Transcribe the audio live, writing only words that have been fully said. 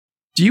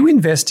Do you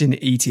invest in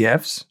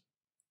ETFs?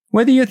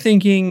 Whether you're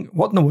thinking,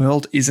 what in the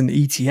world is an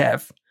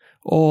ETF?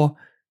 Or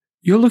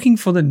you're looking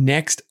for the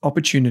next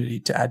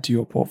opportunity to add to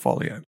your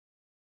portfolio,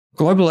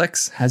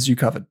 GlobalX has you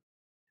covered.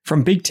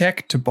 From big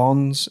tech to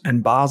bonds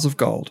and bars of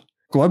gold,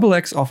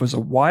 GlobalX offers a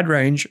wide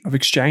range of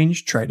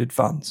exchange-traded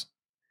funds.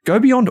 Go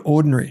beyond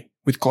ordinary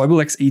with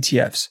GlobalX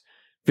ETFs.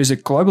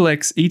 Visit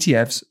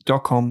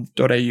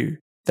globalxetfs.com.au.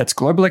 That's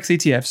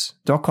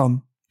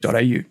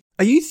globalxetfs.com.au.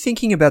 Are you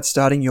thinking about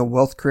starting your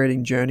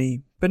wealth-creating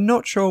journey, but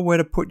not sure where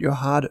to put your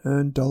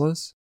hard-earned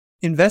dollars?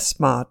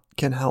 InvestSmart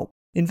can help.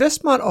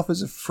 InvestSmart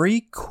offers a free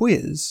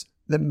quiz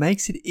that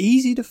makes it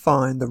easy to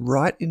find the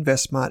right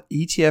InvestSmart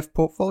ETF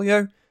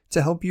portfolio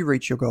to help you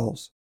reach your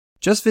goals.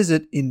 Just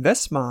visit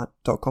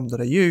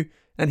investsmart.com.au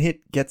and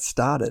hit Get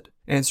Started.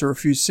 Answer a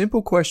few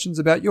simple questions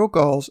about your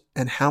goals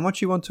and how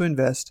much you want to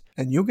invest,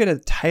 and you'll get a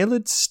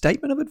tailored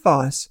statement of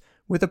advice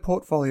with a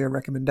portfolio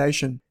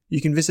recommendation. You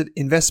can visit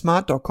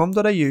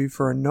investsmart.com.au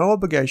for a no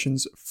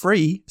obligations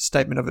free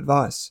statement of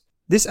advice.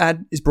 This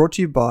ad is brought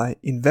to you by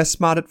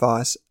InvestSmart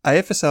Advice,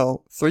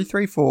 AFSL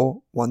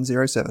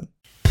 334107.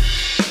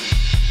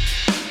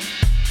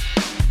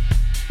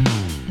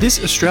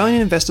 This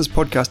Australian Investors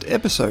Podcast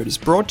episode is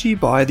brought to you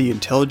by The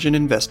Intelligent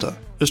Investor,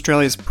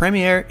 Australia's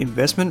premier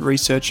investment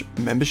research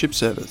membership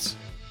service.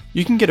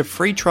 You can get a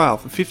free trial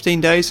for 15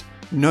 days,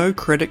 no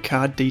credit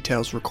card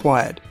details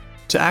required.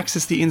 To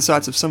access the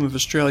insights of some of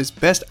Australia's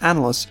best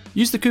analysts,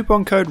 use the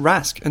coupon code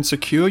RASK and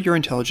secure your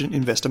Intelligent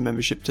Investor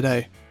membership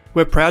today.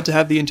 We're proud to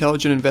have The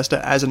Intelligent Investor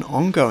as an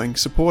ongoing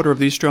supporter of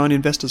the Australian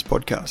Investors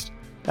Podcast.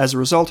 As a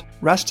result,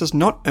 RASK does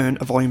not earn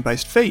a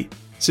volume-based fee.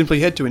 Simply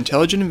head to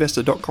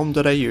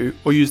intelligentinvestor.com.au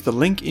or use the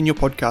link in your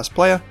podcast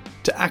player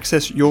to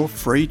access your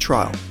free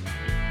trial.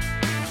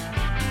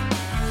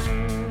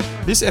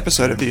 This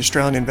episode of the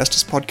Australian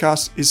Investors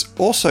Podcast is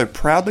also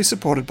proudly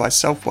supported by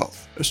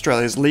Selfwealth,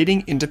 Australia's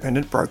leading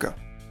independent broker.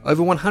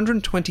 Over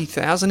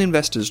 120,000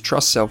 investors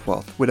trust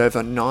Selfwealth with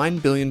over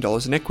 $9 billion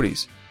in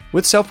equities.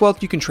 With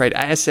Selfwealth, you can trade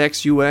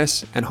ASX,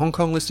 US, and Hong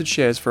Kong listed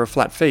shares for a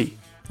flat fee.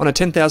 On a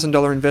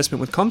 $10,000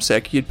 investment with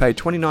CommSec, you'd pay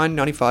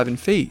 $29.95 in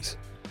fees.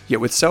 Yet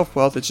with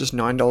Selfwealth, it's just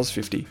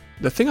 $9.50.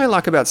 The thing I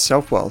like about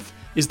Selfwealth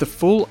is the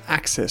full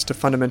access to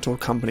fundamental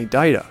company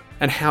data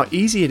and how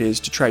easy it is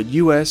to trade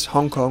US,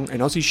 Hong Kong,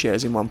 and Aussie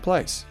shares in one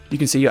place. You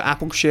can see your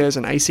Apple shares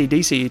and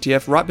ACDC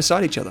ETF right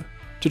beside each other.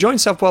 To join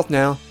Selfwealth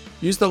now,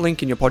 use the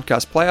link in your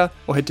podcast player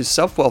or head to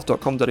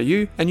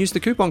selfwealth.com.au and use the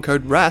coupon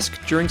code RASK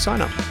during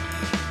sign-up.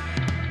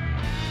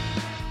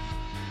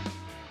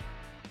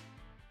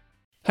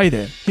 Hey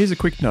there, here's a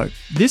quick note.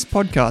 This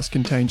podcast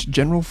contains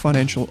general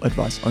financial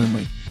advice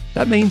only.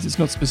 That means it's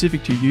not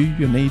specific to you,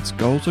 your needs,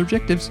 goals, or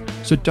objectives,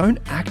 so don't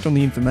act on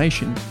the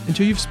information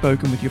until you've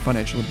spoken with your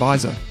financial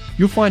advisor.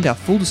 You'll find our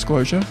full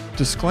disclosure,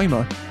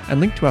 disclaimer, and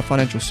link to our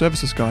financial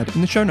services guide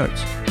in the show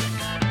notes.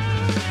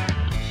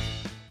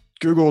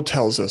 Google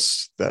tells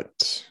us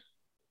that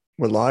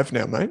we're live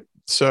now, mate.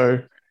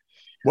 So,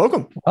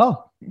 welcome.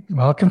 Oh,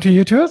 welcome to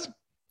you too.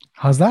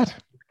 How's that?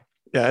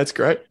 Yeah, it's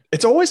great.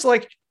 It's always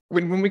like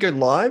when we go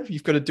live,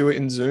 you've got to do it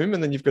in Zoom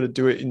and then you've got to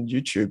do it in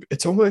YouTube.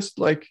 It's almost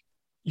like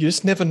you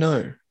just never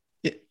know.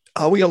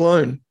 Are we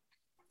alone?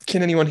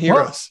 Can anyone hear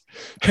us?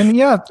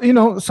 Somebody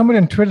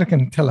on Twitter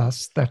can tell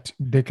us that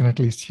they can at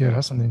least hear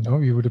us, and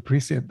we would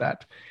appreciate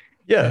that.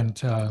 Yeah. And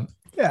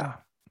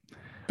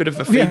bit of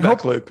a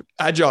feedback loop.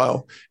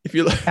 Agile. If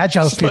you like,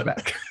 agile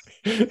feedback.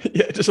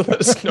 Just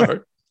let us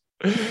know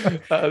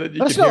that you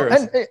can hear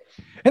us.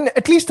 And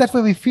at least that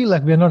way we feel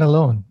like we're not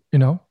alone,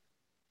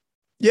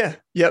 Yeah.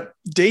 Yep.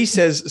 D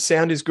says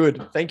sound is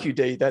good. Thank you,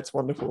 D. That's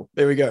wonderful.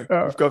 There we go.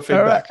 We've got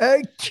feedback.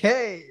 Right.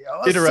 Okay.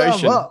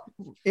 Iteration.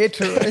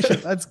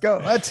 Iteration. Let's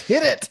go. Let's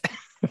hit it.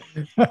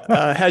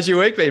 How's your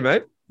week been,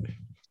 mate?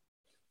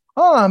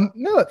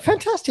 No,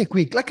 fantastic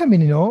week. I got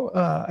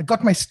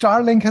my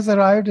Starlink has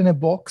arrived in a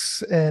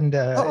box, and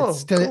it's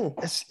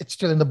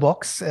still in the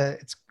box.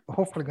 It's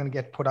hopefully going to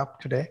get put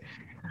up today.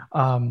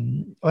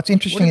 What's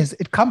interesting is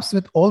it comes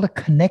with all the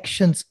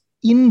connections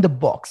in the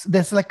box.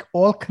 There's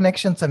all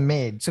connections are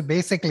made. So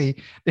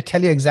basically they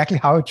tell you exactly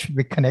how it should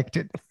be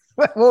connected.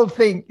 The whole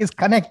thing is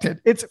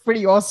connected. It's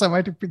pretty awesome.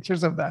 I took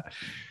pictures of that.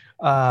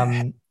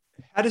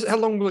 How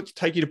long will it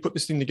take you to put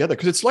this thing together?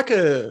 Because it's like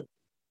a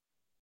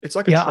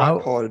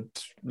tripod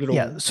little.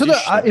 Yeah. So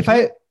if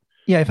I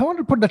want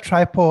to put the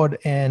tripod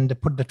and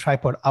put the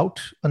tripod out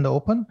on the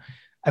open,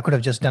 I could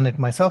have just done it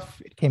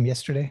myself. It came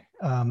yesterday.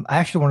 I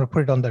actually want to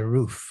put it on the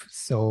roof.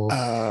 So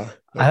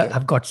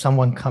I've got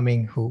someone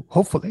coming who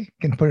hopefully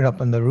can put it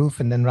up on the roof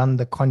and then run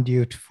the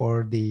conduit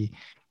for the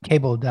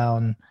cable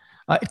down.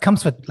 It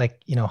comes with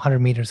 100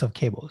 meters of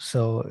cable.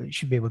 So you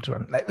should be able to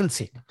run. We'll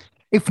see.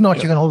 If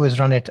not, you can always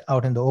run it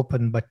out in the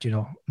open. But,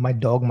 my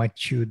dog might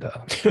chew the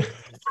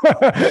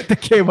the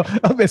cable.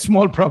 That'll be a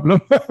small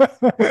problem.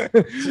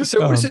 So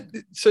what is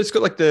it? So it's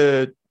got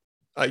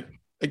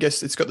I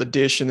guess it's got the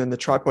dish and then the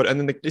tripod, and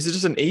then is it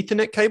just an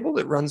Ethernet cable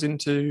that runs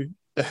into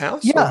the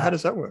house? Yeah. Or how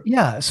does that work?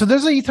 Yeah. So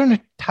there's an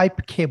Ethernet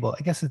type cable.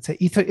 I guess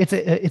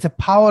it's a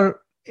power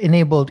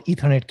enabled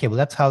Ethernet cable.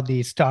 That's how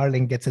the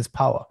Starlink gets its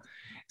power.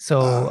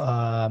 So,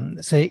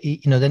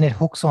 then it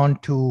hooks on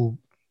to,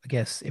 I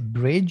guess, a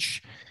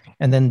bridge,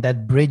 and then the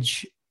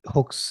bridge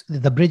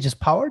is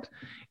powered.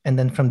 And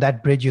then from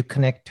that bridge, you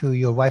connect to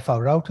your Wi-Fi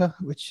router,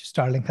 which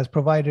Starlink has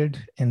provided.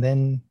 And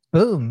then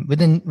boom,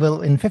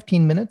 in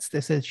 15 minutes,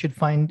 they said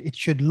it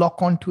should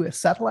lock onto a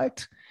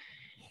satellite,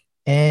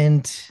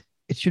 and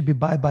it should be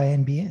bye-bye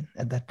NBN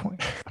at that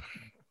point.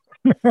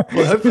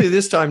 Well, hopefully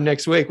this time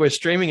next week we're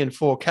streaming in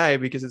 4K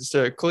because it's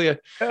so clear.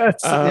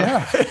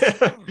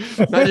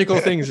 Magical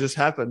things just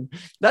happen.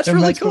 That's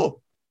really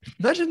cool.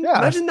 Imagine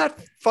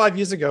that 5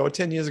 years ago or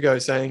 10 years ago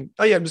saying,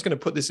 oh yeah, I'm just going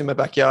to put this in my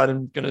backyard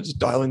and going to just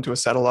dial into a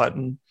satellite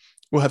and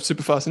we'll have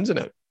super fast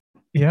internet.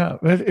 Yeah,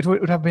 it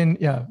would have been,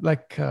 it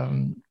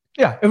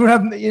would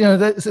have,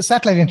 the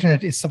satellite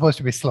internet is supposed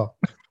to be slow.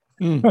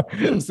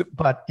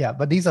 But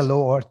these are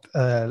low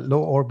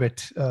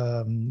orbit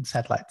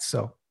satellites.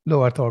 So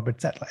low Earth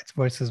orbit satellites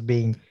versus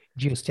being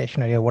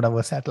geostationary or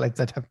whatever satellites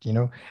that have,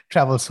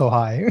 travel so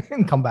high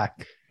and come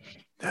back.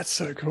 That's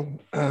so cool.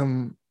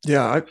 I'm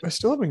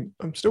still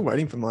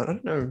waiting for mine. I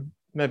don't know.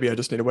 Maybe I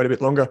just need to wait a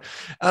bit longer.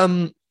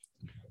 I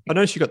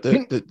noticed you got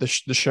the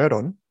shirt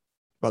on,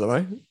 by the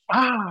way.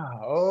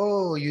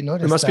 You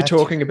noticed. We must be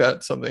talking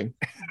about something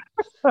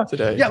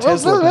today. Yeah,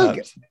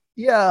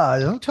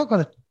 we'll talk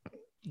about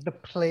the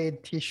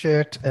Plaid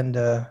T-shirt, and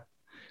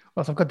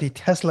also I've got the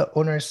Tesla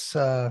Owners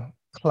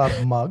Club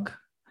mug.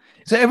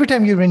 So every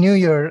time you renew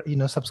your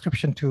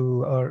subscription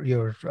to or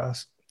your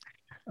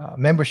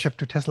membership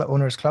to Tesla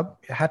Owners Club,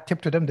 hat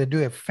tip to them. They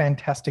do a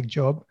fantastic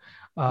job.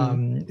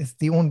 It's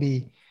the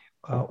only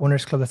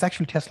Owners Club that's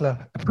actually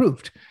Tesla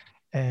approved.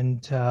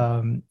 And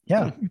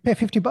you pay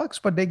 $50,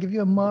 but they give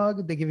you a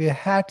mug, they give you a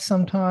hat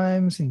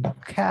sometimes, and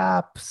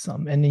cap,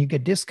 and you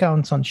get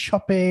discounts on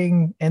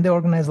shopping. And they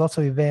organize lots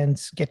of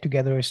events,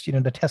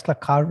 get-togethers. The Tesla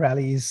car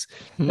rallies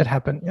that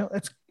happen.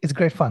 It's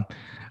great fun,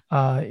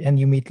 and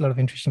you meet a lot of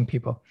interesting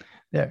people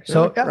there.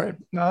 So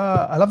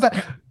I love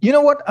that. You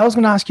know what? I was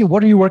going to ask you,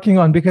 what are you working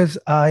on? Because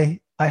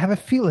I have a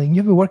feeling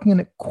you've been working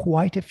on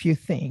quite a few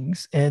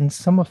things, and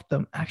some of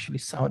them actually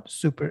sound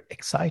super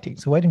exciting.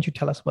 So why don't you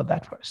tell us about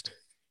that first?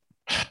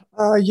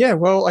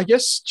 Well, I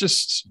guess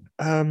just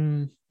the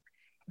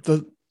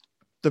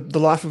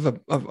life of a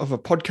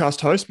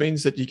podcast host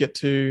means that you get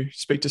to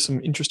speak to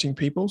some interesting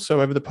people.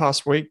 So over the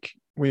past week,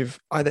 we've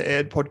either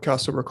aired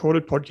podcasts or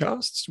recorded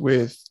podcasts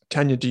with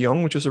Tanya de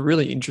Jong, which was a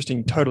really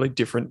interesting, totally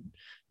different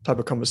type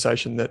of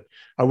conversation that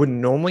I wouldn't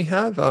normally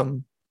have.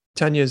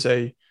 Tanya is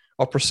a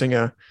opera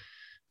singer,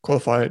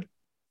 qualified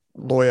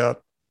lawyer,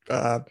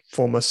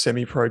 former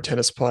semi-pro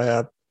tennis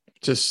player,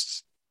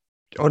 just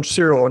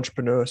serial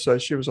entrepreneur. So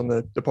she was on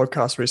the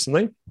podcast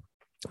recently,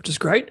 which is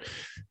great.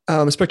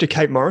 I spoke to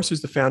Kate Morris,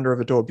 who's the founder of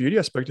Adore Beauty.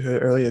 I spoke to her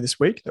earlier this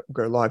week. That will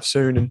go live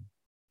soon. And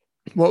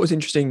what was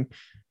interesting,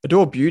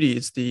 Adore Beauty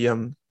is the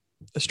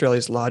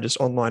Australia's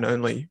largest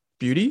online-only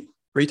beauty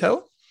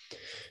retailer.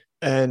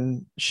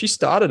 And she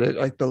started it,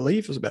 I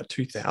believe it was about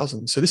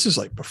 2000. So this is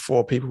like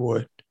before people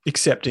were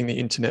accepting the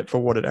internet for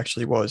what it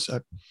actually was.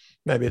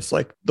 Maybe it's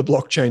like the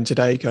blockchain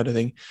today kind of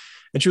thing.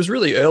 And she was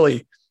really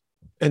early.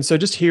 And so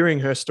just hearing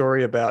her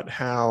story about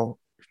how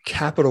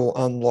capital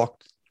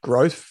unlocked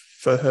growth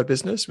for her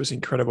business was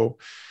incredible.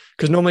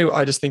 Because normally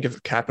I just think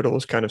of capital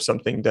as kind of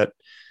something that,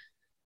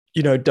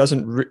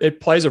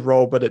 it plays a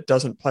role, but it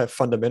doesn't play a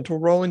fundamental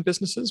role in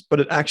businesses. But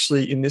it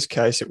actually, in this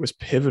case, it was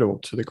pivotal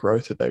to the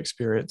growth that they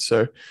experienced.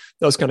 So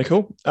that was kind of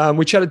cool.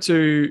 We chatted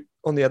to,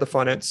 on the other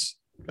finance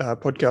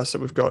podcast that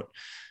we've got,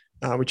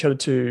 we chatted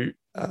to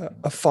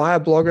a fire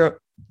blogger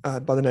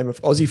by the name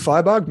of Aussie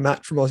Firebug,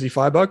 Matt from Aussie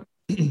Firebug.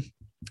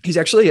 He's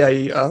actually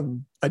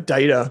a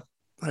data,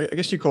 I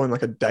guess you call him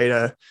like a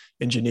data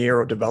engineer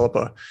or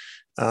developer.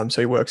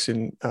 So he works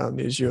in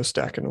the Azure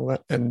stack and all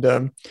that.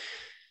 And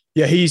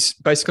he's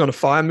basically on a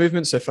FIRE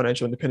movement. So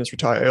financial independence,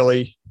 retire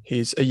early.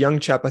 He's a young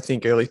chap, I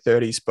think early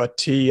 30s,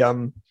 but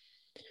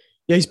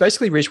he's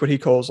basically reached what he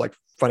calls like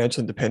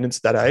financial independence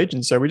at that age.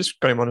 And so we just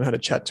got him on and had a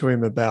chat to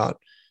him about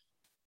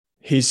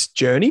his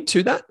journey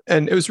to that.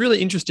 And it was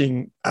really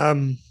interesting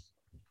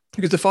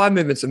because the FIRE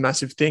movement's a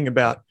massive thing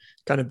about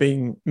kind of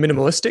being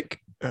minimalistic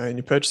in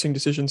your purchasing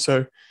decisions.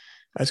 So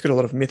it's got a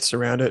lot of myths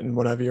around it and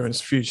whatever, and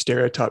it's a few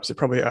stereotypes that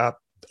probably are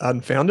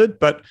unfounded.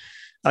 But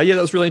that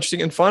was really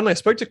interesting. And finally, I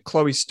spoke to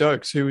Chloe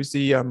Stokes, who is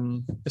the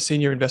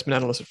senior investment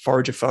analyst at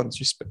Forager Funds.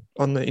 She's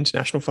on the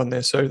international fund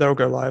there. So they'll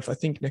go live, I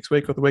think, next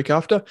week or the week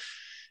after.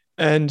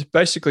 And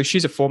basically,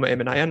 she's a former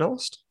M&A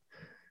analyst.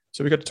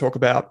 So we got to talk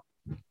about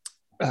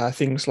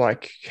things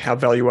like how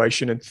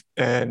valuation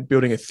and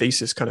building a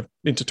thesis kind of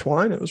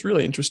intertwine. It was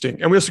really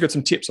interesting. And we also got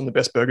some tips on the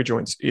best burger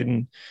joints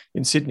in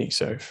Sydney.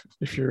 So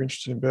if you're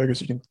interested in burgers,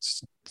 you can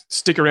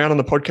stick around on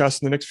the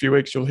podcast in the next few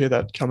weeks. You'll hear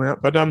that come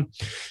out. But man,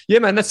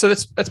 that's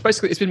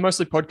basically, it's been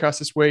mostly podcasts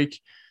this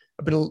week.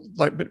 I've been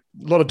like a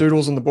lot of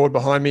doodles on the board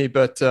behind me,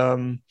 but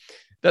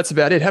that's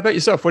about it. How about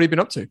yourself? What have you been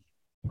up to?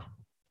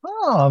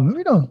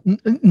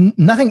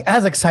 Nothing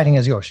as exciting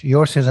as yours.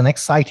 Yours is an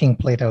exciting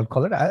plate, I would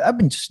call it. I've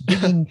been just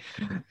digging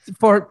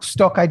for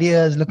stock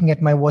ideas, looking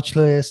at my watch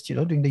list,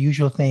 doing the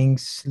usual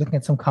things, looking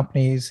at some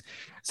companies.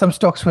 some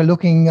stocks were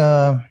looking,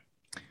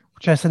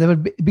 which I said they were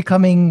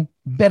becoming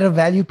better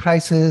value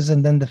prices,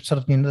 and then the sort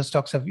of the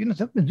stocks have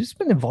it's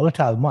been a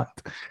volatile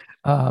month.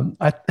 When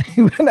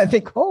I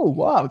think, oh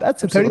wow,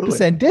 that's a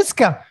 30%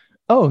 discount.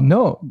 Oh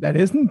no, that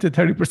isn't a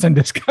 30%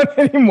 discount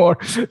anymore.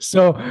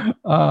 So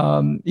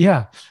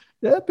yeah,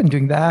 I've been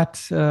doing that.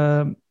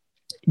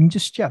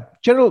 Just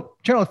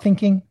general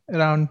thinking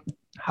around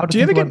how to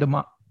think about the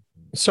market.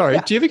 Sorry,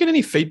 do you ever get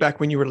any feedback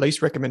when you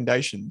release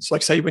recommendations?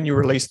 Like, say when you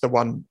release the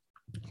one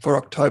for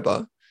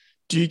October,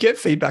 do you get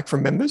feedback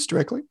from members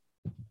directly?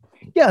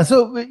 Yeah,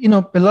 so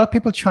a lot of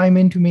people chime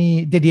into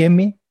me. They DM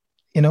me.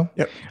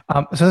 Yep.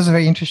 So this is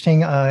very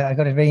interesting. I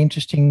got a very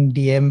interesting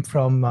DM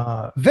from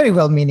a very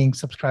well-meaning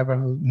subscriber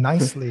who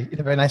nicely, in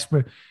a very nice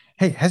way,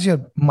 hey, has your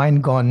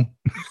mind gone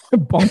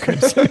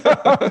bonkers?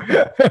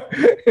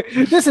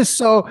 This is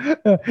so,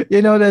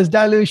 there's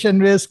dilution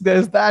risk,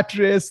 there's that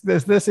risk,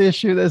 there's this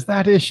issue, there's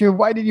that issue.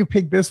 Why did you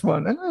pick this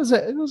one? And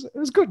it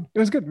was good. It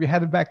was good. We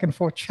had a back and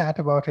forth chat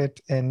about it.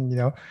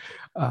 And,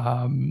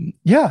 I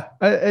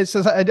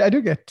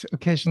do get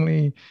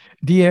occasionally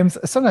DMs.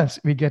 Sometimes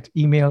we get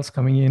emails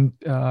coming in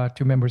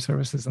to member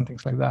services and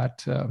things like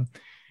that.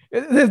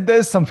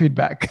 There's some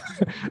feedback,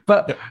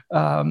 but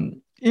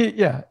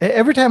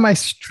every time I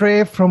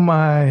stray from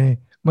my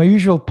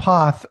usual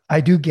path, I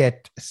do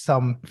get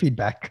some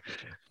feedback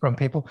from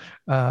people,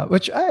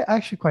 which I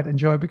actually quite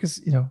enjoy because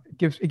it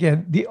gives,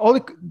 again,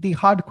 the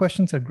hard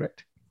questions are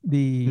great.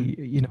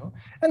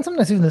 And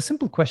sometimes even the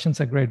simple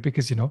questions are great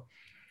because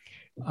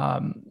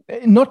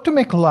not to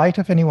make light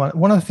of anyone.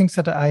 One of the things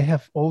that I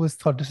have always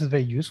thought this is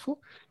very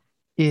useful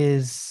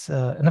is,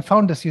 and I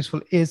found this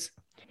useful, is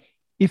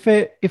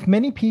if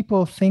many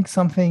people think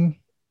something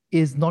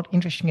is not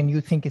interesting and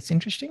you think it's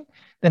interesting,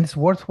 then it's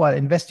worthwhile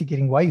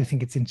investigating why you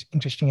think it's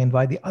interesting and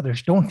why the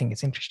others don't think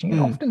it's interesting.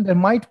 And often there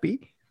might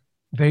be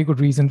very good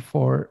reason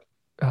for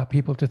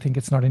people to think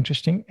it's not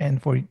interesting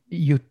and for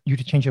you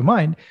to change your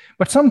mind.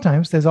 But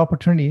sometimes there's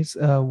opportunities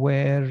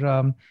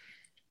where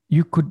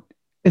you could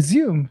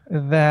assume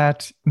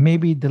that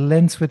maybe the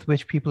lens with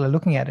which people are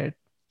looking at it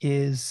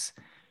is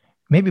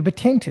maybe a bit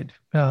tainted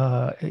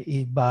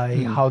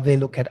by how they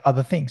look at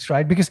other things,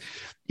 right? Because,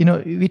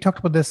 we talked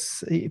about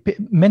this,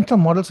 mental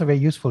models are very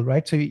useful,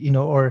 right? So,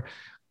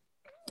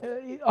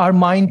 our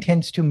mind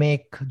tends to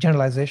make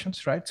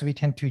generalizations, right? So we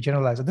tend to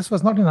generalize. This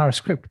was not in our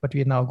script, but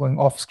we are now going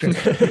off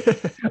script.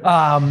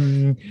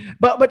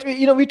 But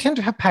we tend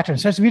to have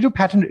patterns. So we do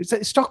pattern.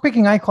 So stock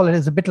picking, I call it,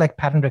 is a bit like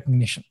pattern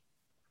recognition.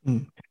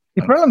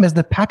 The problem is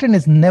the pattern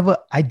is never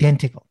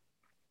identical,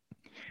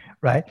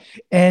 right?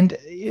 And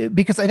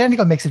because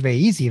identical makes it very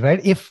easy, right?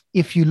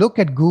 If you look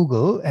at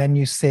Google and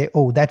you say,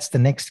 oh, that's the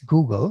next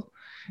Google,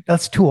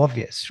 that's too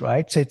obvious,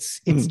 right? So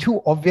it's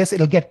too obvious.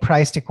 It'll get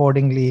priced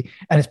accordingly,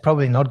 and it's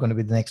probably not going to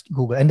be the next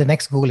Google. And the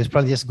next Google is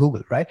probably just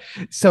Google, right?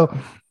 So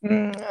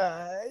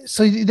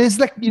there's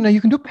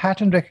you can do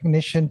pattern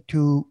recognition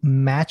to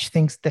match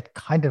things that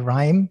kind of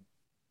rhyme.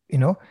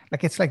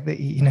 It's like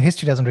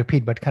history doesn't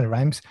repeat, but kind of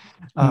rhymes.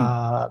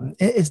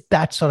 Is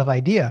that sort of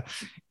idea.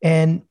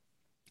 And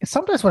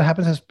sometimes what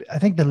happens is, I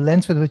think the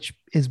lens with which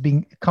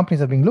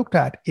companies are being looked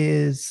at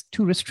is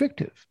too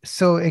restrictive.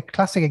 So a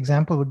classic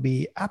example would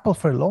be Apple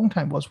for a long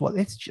time was, well,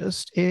 it's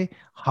just a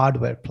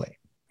hardware play,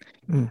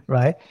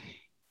 right?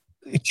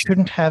 It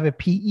shouldn't have a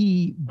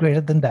PE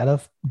greater than that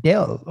of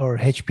Dell or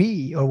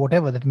HP or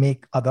whatever that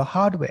make other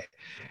hardware.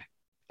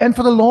 And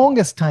for the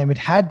longest time, it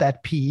had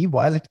that PE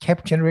while it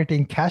kept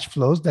generating cash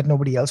flows that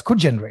nobody else could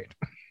generate,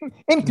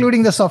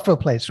 including the software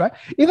plays, right?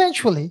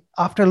 Eventually,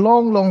 after a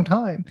long, long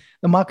time,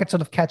 the market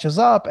sort of catches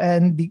up,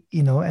 and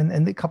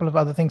and a couple of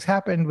other things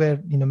happened where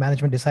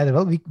management decided,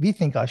 well, we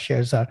think our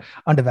shares are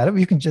undervalued.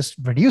 We can just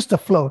reduce the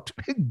float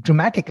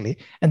dramatically,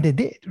 and they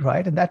did,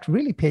 right? And that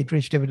really paid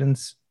rich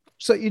dividends.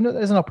 So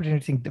there's an opportunity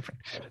to think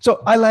different.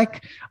 So I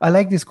like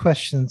these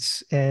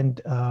questions, and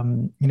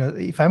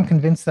if I'm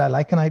convinced that I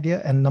like an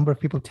idea, and a number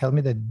of people tell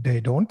me that they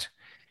don't,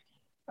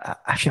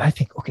 actually I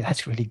think, okay,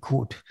 that's really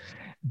good,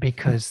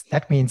 because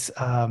that means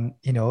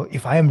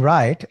if I am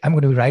right, I'm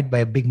going to be right by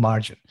a big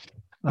margin.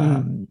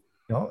 And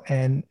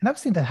I've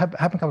seen that happen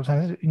a couple of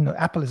times.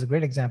 Apple is a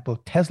great example.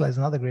 Tesla is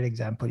another great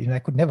example. I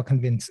could never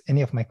convince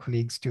any of my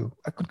colleagues to.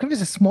 I could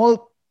convince a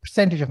small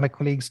percentage of my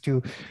colleagues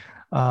to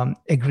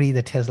agree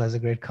that Tesla is a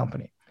great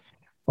company,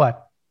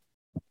 but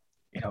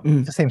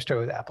it's the same story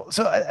with Apple.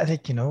 So I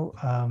think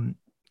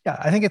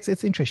I think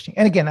it's interesting.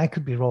 And again, I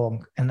could be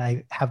wrong, and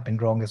I have been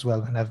wrong as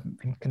well, and I've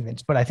been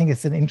convinced. But I think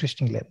it's an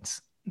interesting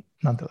lens,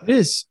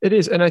 nonetheless. It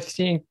is, and I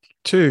think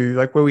too,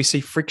 like where we see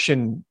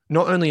friction,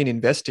 not only in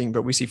investing,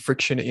 but we see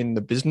friction in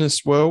the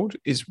business world,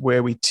 is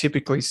where we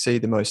typically see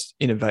the most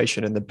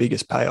innovation and the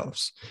biggest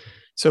payoffs.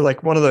 So,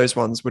 like one of those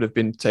ones would have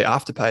been, say,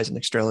 Afterpay as an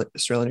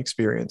Australian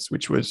experience,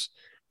 which was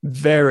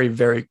very,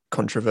 very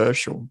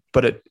controversial,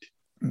 but it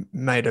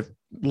made a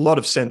lot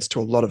of sense to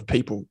a lot of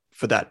people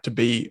for that to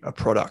be a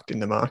product in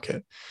the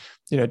market,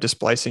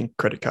 displacing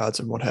credit cards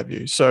and what have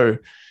you. So,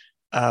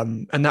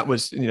 and that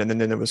was, and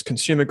then there was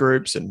consumer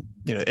groups and,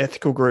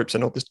 ethical groups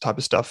and all this type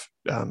of stuff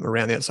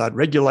around the outside,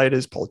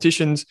 regulators,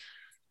 politicians.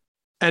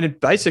 And it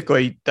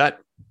basically, that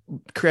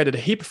created a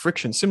heap of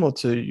friction similar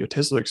to your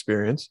Tesla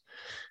experience.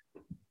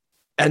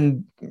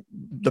 And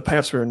the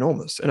payoffs were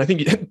enormous. And I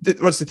think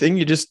what's the thing?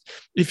 You just,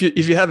 if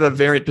you have a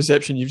variant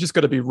perception, you've just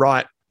got to be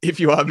right if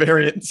you are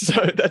variant.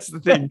 So that's the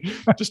thing.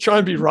 Just try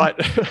and be right.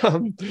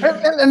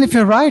 And if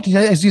you're right,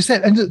 as you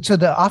said, and so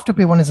the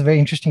Afterpay one is a very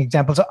interesting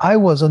example. So I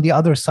was on the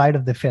other side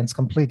of the fence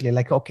completely.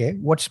 Like, okay,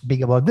 what's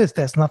big about this?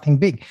 There's nothing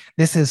big.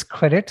 This is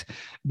credit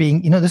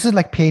being, this is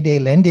like payday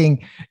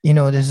lending.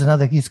 There's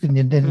another,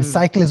 the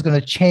cycle is going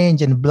to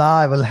change and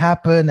blah will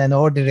happen, and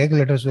all the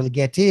regulators will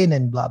get in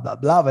and blah, blah,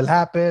 blah will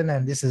happen.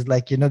 And this is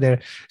like, they're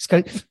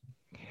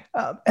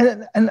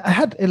and I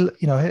had, and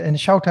a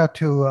shout out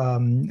to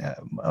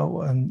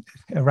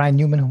Ryan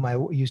Newman, whom I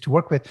used to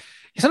work with.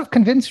 He sort of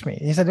convinced me.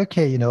 He said,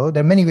 okay, there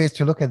are many ways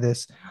to look at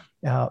this.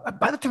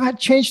 By the time I had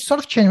changed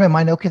my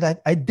mind. Okay,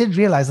 I did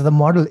realize that the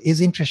model is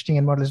interesting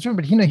and model is different.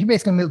 But, he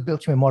basically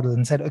built me a model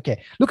and said,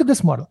 okay, look at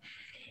this model.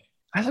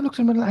 As I looked at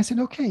the model, I said,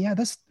 okay, yeah,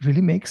 this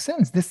really makes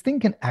sense. This thing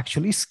can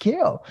actually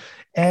scale.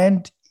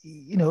 And,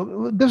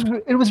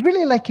 it was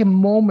really like a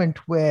moment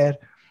where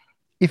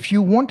if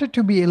you wanted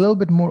to be a little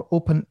bit more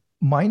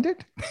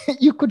open-minded,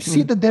 you could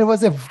see that there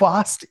was a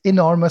vast,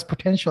 enormous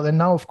potential. And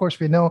now, of course,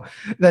 we know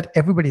that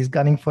everybody's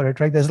gunning for it,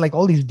 right? There's like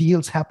all these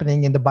deals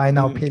happening in the buy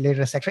now, pay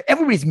later sector.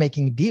 Everybody's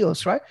making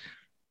deals, right?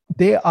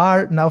 They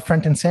are now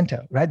front and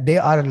center, right? They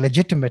are a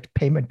legitimate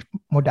payment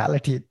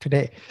modality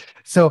today.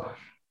 So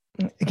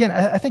again,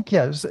 I think,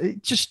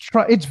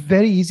 it's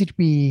very easy to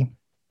be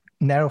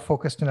narrow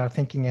focused in our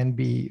thinking and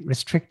be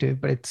restrictive,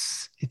 but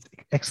it's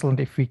excellent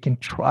if we can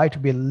try to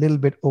be a little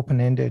bit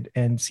open-ended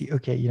and see,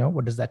 okay,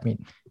 what does that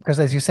mean? Because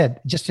as you said,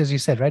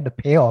 right, the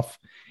payoff,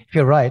 if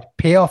you're right,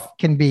 payoff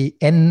can be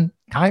N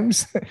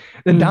times.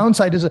 The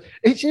downside is,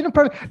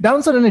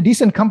 downside on a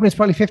decent company is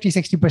probably 50,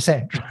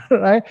 60%,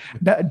 right?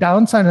 The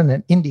downside on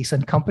an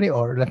indecent company,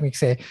 or let me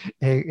say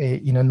a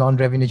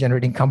non-revenue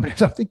generating company,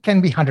 something can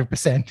be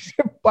 100%.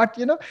 But,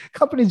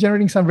 companies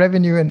generating some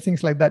revenue and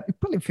things like that,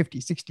 probably 50,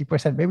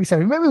 60%, maybe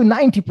 70, maybe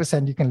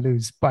 90% you can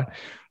lose. But,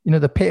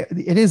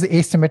 it is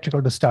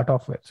asymmetrical to start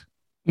off with.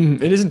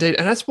 It is indeed.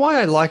 And that's why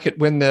I like it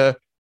when the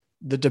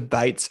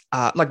debates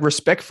are like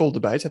respectful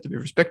debates, have to be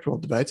respectful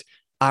debates,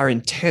 are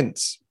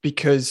intense,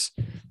 because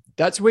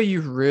that's where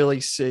you really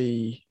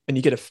see and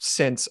you get a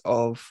sense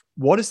of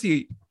what is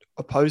the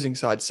opposing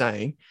side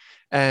saying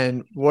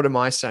and what am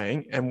I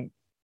saying, and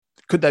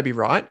could they be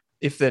right?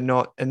 If they're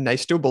not and they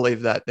still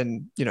believe that,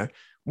 then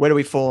where do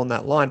we fall on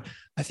that line?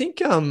 I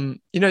think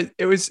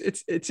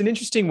it's an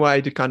interesting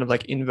way to kind of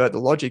like invert the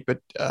logic,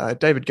 but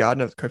David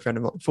Gardner, the co-founder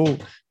of Motley Fool,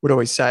 would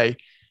always say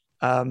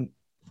the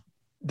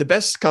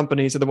best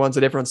companies are the ones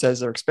that everyone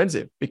says are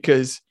expensive,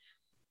 because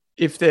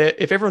if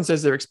everyone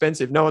says they're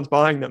expensive, no one's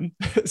buying them.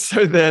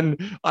 So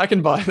then I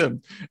can buy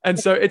them. And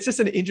so it's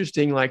just an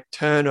interesting like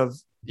turn of,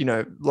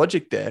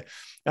 logic there.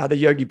 The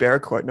Yogi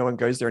Berra quote, no one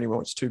goes there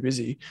anymore, it's too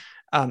busy.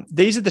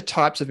 These are the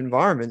types of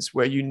environments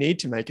where you need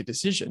to make a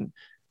decision.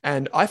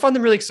 And I find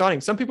them really exciting.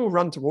 Some people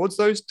run towards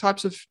those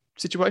types of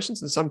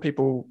situations and some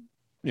people,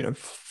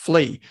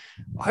 flee.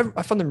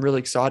 I find them really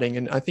exciting.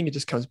 And I think it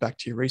just comes back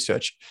to your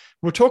research.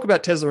 We'll talk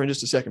about Tesla in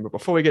just a second, but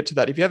before we get to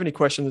that, if you have any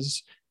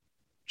questions,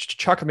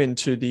 chuck them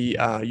into the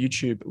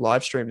YouTube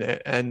live stream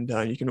there. And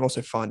you can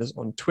also find us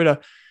on Twitter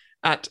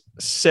at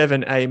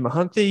 7A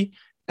Mohanty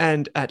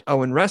and at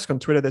Owen Rask on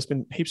Twitter. There's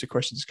been heaps of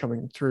questions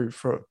coming through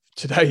for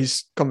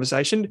today's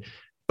conversation,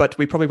 but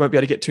we probably won't be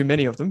able to get too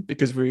many of them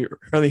because we're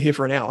only here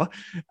for an hour.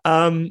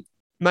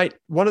 Mate,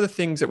 one of the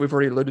things that we've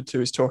already alluded to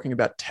is talking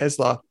about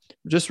Tesla.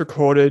 We just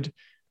recorded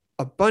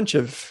a bunch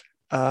of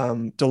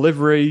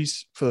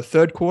deliveries for the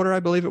third quarter,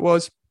 I believe it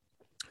was.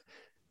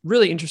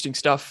 Really interesting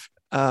stuff.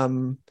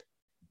 Here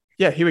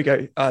we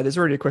go. There's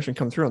already a question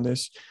come through on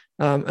this.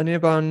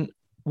 Anirban,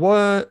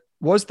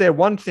 was there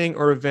one thing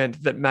or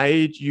event that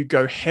made you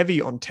go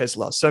heavy on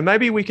Tesla? So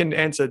maybe we can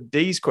answer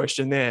Dee's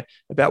question there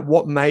about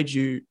what made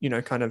you,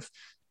 kind of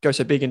go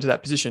so big into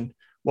that position,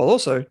 while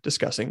also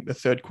discussing the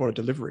third quarter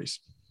deliveries.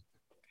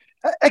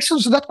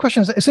 Excellent. So that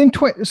question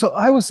is, so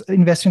I was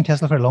investing in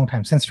Tesla for a long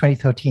time, since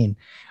 2013.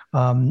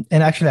 And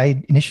actually,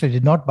 I initially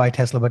did not buy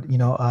Tesla, but,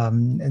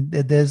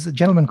 there's a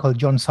gentleman called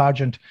John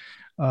Sargent,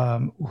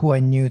 who I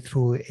knew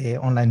through an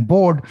online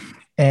board.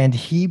 And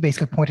he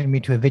basically pointed me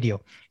to a video.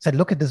 He said,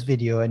 look at this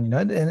video. And,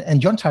 and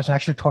John Sargent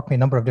actually taught me a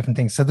number of different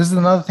things. So this is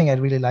another thing I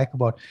really like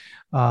about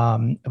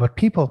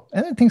people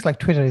and things like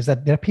Twitter, is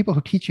that there are people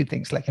who teach you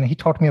things. Like, he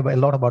taught me a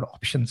lot about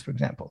options, for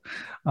example,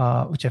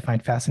 which I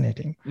find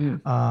fascinating.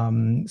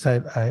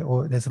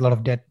 So there's a lot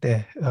of debt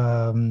there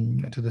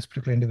to this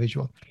particular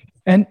individual.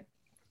 And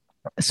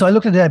so I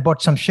looked at it, I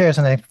bought some shares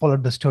and I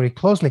followed the story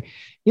closely.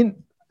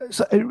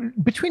 So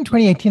between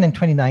 2018 and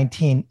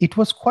 2019, it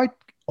was quite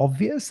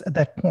obvious at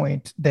that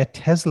point that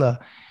Tesla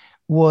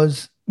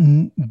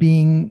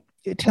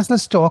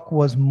stock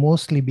was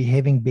mostly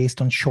behaving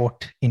based on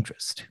short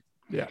interest.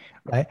 Yeah.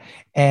 Right.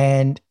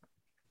 And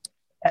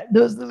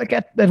there was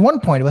at one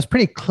point, it was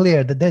pretty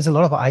clear that there's a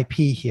lot of IP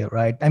here,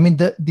 right? I mean,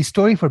 the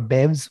story for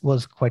BEVs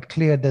was quite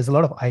clear. There's a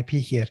lot of IP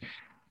here.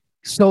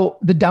 So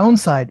the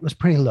downside was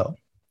pretty low.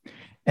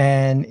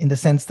 And in the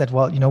sense that,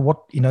 well,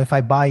 if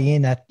I buy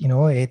in at,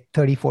 a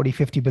 30, 40,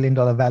 $50 billion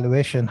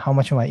valuation, how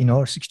much am I,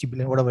 or 60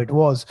 billion, whatever it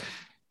was,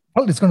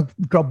 well, it's going to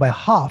drop by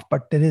half,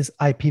 but there is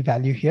IP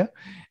value here.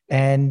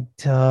 And,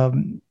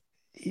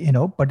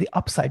 but the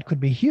upside could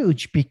be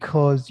huge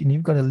because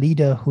you've got a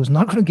leader who's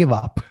not going to give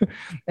up,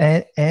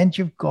 and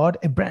you've got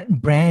a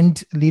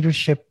brand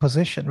leadership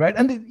position, right?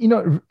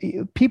 And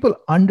people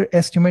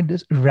underestimate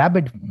this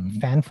rabid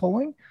fan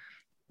following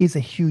is a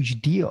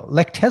huge deal.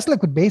 Like Tesla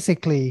could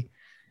basically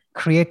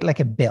create like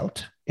a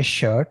belt, a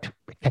shirt,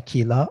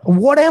 tequila,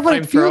 whatever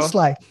it feels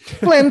like,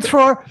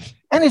 flamethrower,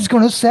 and it's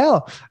going to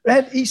sell,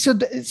 right? So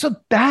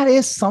that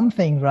is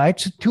something, right?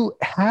 So to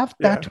have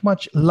that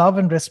much love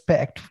and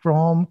respect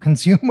from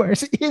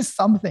consumers is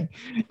something.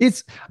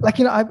 It's like,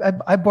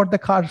 I bought the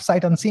car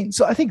sight unseen.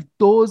 So I think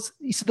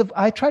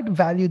I tried to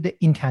value the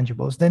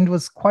intangibles. Then it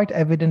was quite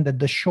evident that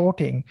the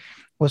shorting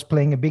was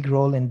playing a big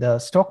role in the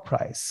stock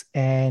price.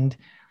 And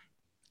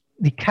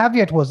the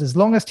caveat was, as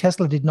long as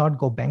Tesla did not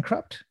go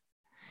bankrupt,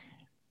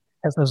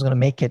 Tesla was going to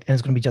make it and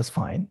it's going to be just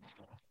fine.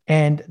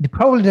 And the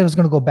probability that it was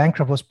going to go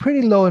bankrupt was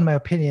pretty low, in my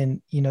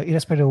opinion,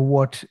 irrespective of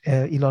what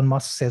Elon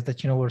Musk says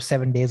that, we're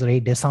 7 days or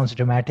 8 days, sounds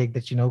dramatic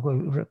that,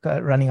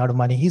 running out of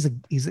money. He's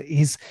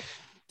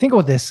think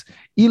about this.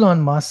 Elon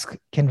Musk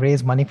can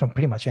raise money from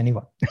pretty much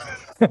anyone,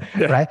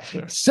 right?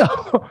 Yeah.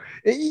 So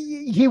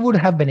he would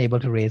have been able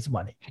to raise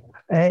money.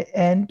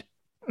 And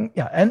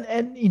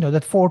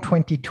that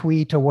 420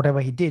 tweet or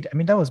whatever he did, I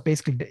mean, that was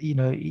basically,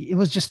 it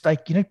was just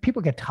like,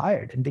 people get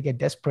tired and they get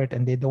desperate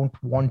and they don't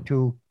want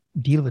to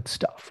deal with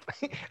stuff.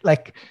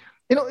 Like,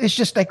 it's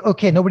just like,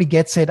 okay, nobody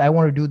gets it. I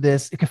want to do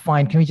this. Okay,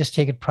 fine. Can we just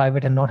take it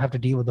private and not have to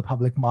deal with the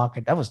public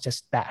market? That was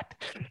just that.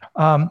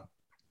 And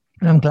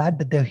I'm glad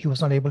that he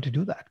was not able to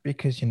do that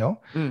because,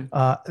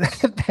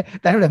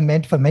 that would have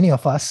meant for many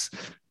of us,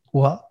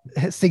 well,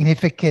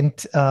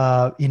 significant,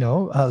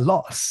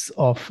 loss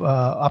of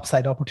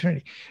upside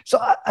opportunity. So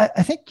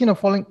I think,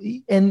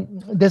 following,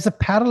 and there's a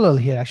parallel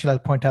here, actually, I'll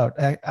point out.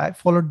 I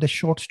followed the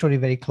short story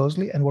very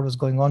closely and what was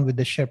going on with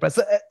the share price.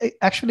 So,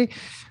 actually,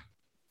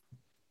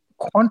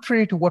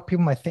 contrary to what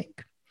people might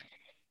think,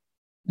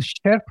 the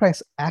share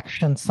price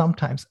action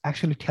sometimes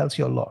actually tells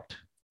you a lot,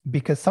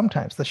 because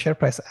sometimes the share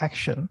price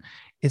action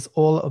is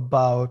all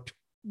about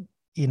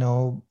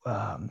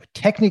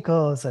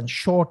technicals and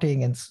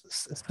shorting and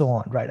so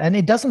on, right? And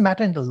it doesn't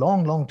matter in the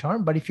long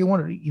term, but if you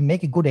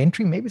make a good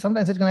entry, maybe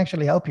sometimes it can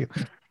actually help you.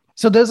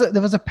 So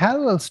there was a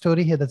parallel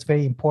story here that's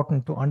very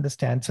important to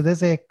understand. So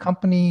there's a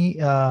company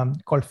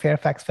called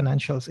Fairfax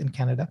Financials in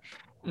Canada,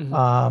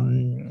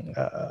 run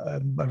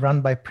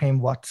by Prem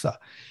Watsa.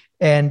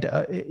 And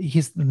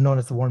he's known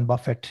as the Warren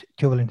Buffett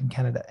equivalent in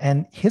Canada.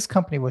 And his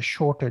company was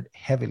shorted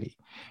heavily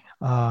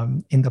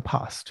in the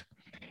past.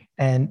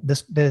 And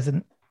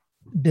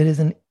there is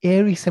an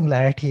eerie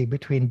similarity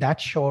between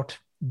that short,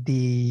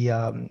 the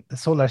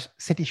Solar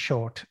City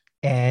short,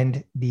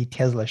 and the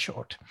Tesla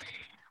short.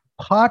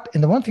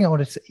 And the one thing I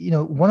wanted to say,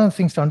 one of the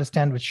things to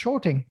understand with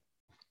shorting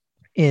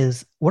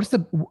is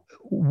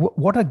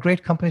what are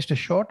great companies to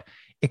short?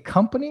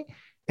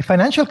 A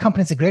financial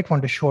company is a great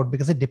one to short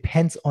because it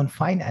depends on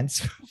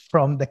finance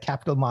from the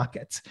capital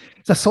markets.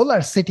 So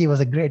Solar City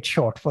was a great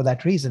short for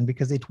that reason,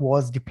 because it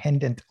was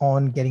dependent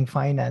on getting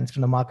finance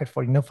from the market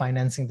for,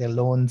 financing their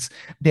loans,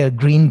 their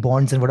green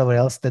bonds and whatever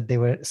else that they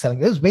were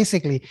selling. It was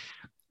basically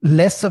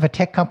less of a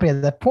tech company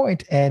at that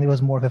point, and it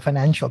was more of a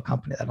financial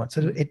company at that point.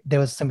 So there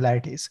was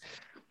similarities.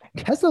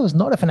 Tesla was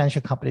not a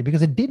financial company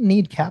because it did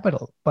need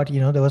capital, but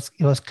it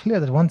was clear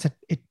that once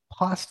it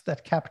passed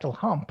that capital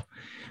hump,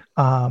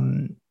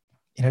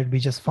 it'd be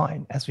just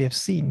fine. As we have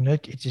seen,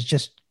 it is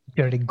just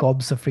generating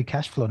gobs of free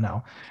cash flow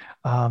now.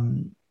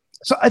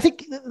 So I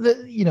think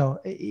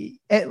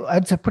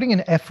I'd say putting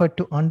an effort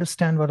to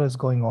understand what was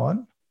going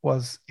on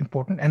was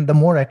important. And the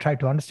more I tried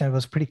to understand, it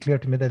was pretty clear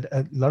to me that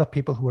a lot of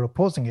people who are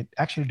opposing it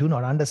actually do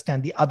not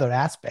understand the other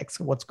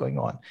aspects of what's going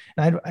on.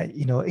 And I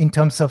in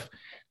terms of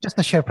just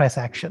the share price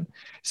action.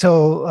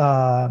 So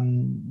I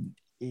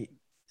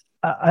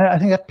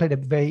think that played a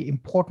very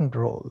important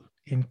role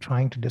in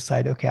trying to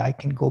decide, okay, I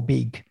can go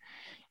big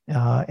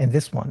in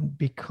this one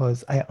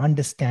because I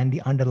understand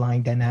the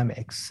underlying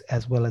dynamics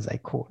as well as I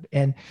could.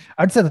 And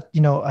I'd say that,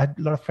 I had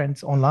a lot of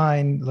friends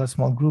online, a lot of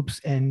small groups,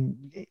 and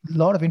a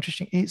lot of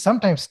interesting,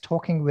 sometimes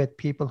talking with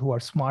people who are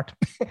smart,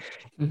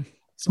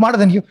 smarter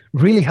than you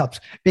really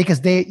helps,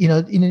 because they,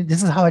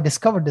 this is how I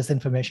discovered this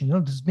information.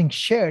 This is being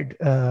shared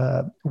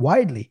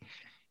widely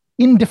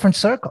in different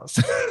circles,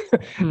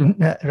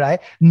 right?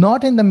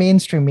 Not in the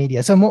mainstream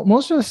media. So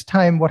most of the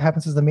time, what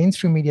happens is the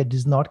mainstream media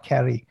does not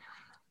carry.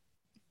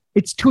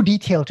 It's too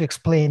detailed to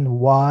explain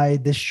why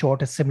this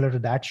short is similar to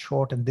that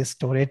short and this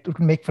story. It would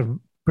make for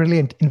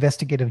brilliant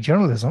investigative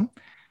journalism,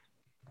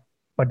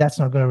 but that's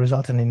not going to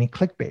result in any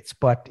clickbaits.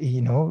 But,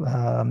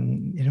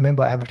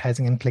 remember,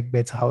 advertising and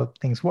clickbaits, how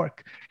things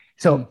work.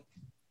 So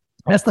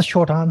that's the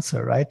short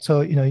answer, right?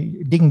 So,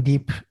 digging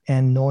deep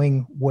and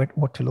knowing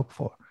what to look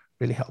for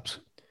really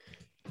helps.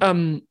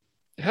 How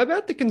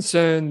about the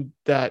concern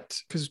that,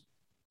 because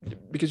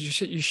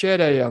because you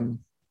shared an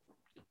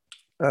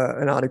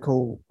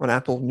article on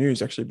Apple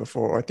News actually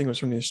before. I think it was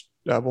from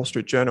the Wall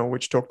Street Journal,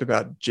 which talked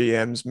about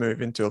GM's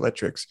move into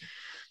electrics.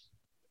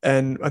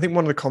 And I think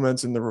one of the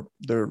comments in the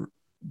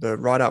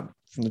write-up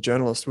from the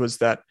journalist was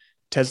that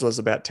Tesla's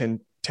about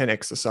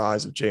 10x the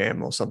size of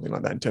GM or something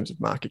like that in terms of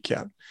market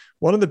cap.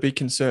 One of the big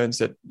concerns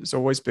that has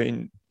always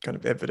been kind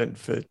of evident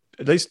for,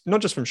 at least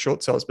not just from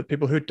short sellers, but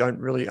people who don't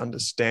really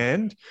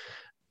understand,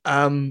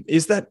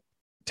 is that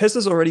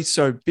Tesla's already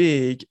so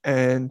big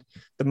and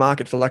the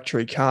market for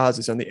luxury cars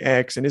is on the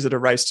X, and is it a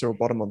race to a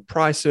bottom on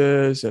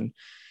prices and,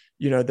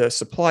 the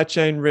supply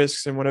chain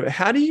risks and whatever?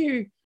 How do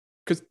you,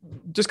 because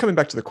just coming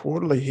back to the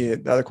quarterly here,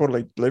 the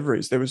quarterly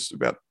deliveries, there was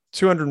about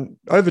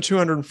over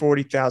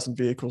 240,000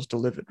 vehicles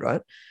delivered,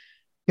 right?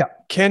 Yeah.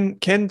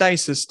 Can they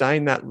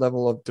sustain that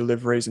level of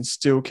deliveries and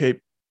still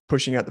keep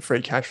pushing out the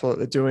free cash flow that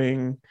they're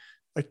doing?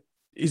 Like,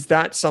 is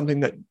that something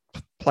that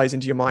plays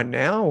into your mind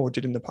now or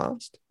did in the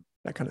past?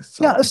 That kind of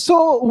stuff. Yeah.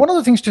 So one of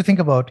the things to think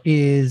about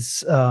is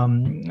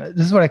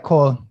this is what I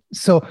call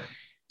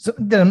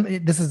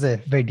this is a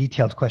very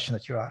detailed question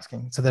that you're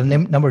asking. So there are a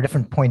number of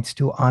different points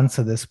to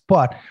answer this,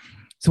 but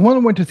so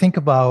one way to think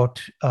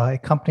about a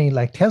company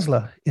like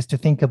Tesla is to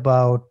think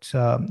about,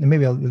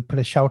 maybe I'll put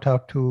a shout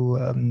out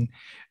to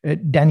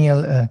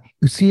Daniel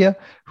Ucia,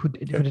 who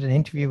did an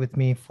interview with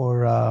me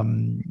for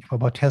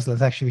about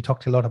Teslas. Actually, we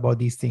talked a lot about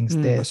these things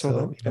there,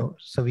 so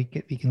so we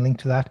can link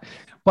to that.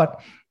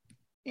 But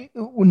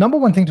number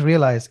one thing to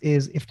realize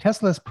is if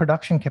Tesla's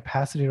production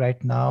capacity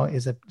right now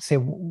is at, say,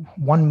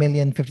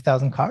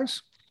 1,050,000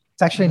 cars,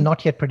 it's actually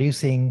not yet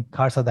producing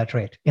cars at that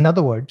rate. In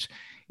other words,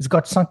 it's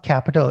got sunk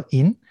capital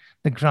in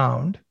the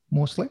ground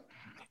mostly,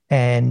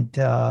 and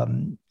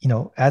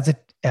as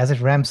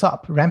it ramps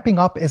up, ramping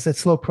up is a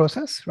slow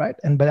process, right?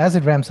 But as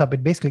it ramps up,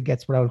 it basically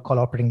gets what I would call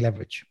operating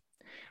leverage,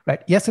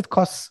 right? Yes, it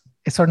costs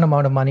a certain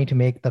amount of money to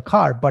make the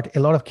car, but a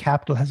lot of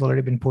capital has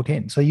already been put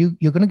in. So you're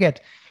going to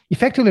get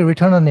effectively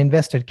return on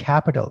invested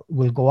capital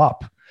will go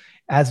up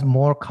as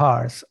more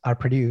cars are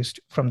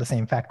produced from the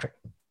same factory.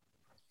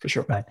 For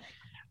sure. Right.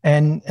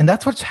 And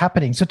that's what's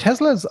happening. So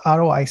Tesla's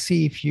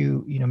ROIC, if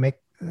you make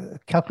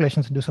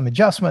calculations and do some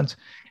adjustments,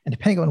 and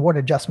depending on what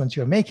adjustments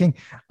you're making,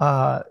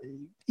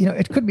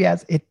 it could be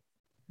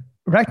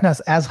right now it's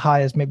as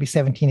high as maybe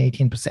 17,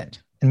 18%.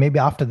 And maybe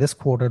after this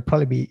quarter, it'd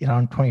probably be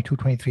around 22,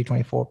 23,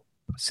 24%.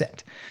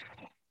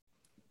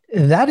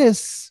 That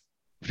is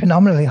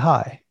phenomenally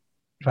high,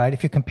 right?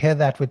 If you compare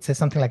that with, say,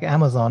 something like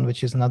Amazon,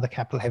 which is another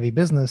capital heavy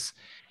business,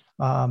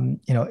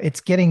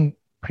 it's getting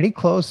pretty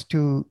close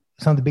to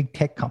some of the big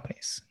tech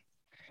companies,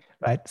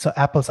 right? So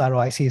Apple's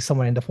ROIC is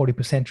somewhere in the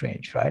 40%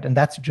 range, right? And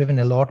that's driven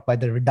a lot by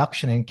the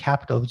reduction in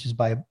capital, which is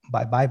by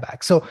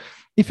buyback. So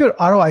if your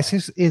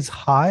ROIC is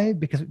high,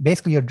 because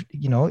basically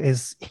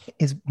is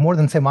more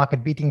than, say,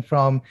 market beating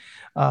from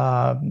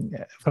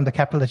the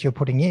capital that you're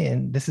putting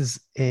in, this is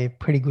a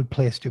pretty good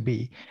place to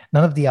be.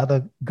 None of the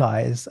other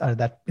guys are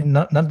that.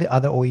 None of the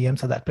other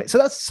OEMs are that place. So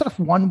that's sort of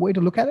one way to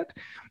look at it.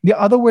 The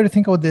other way to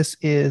think about this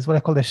is what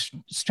I call the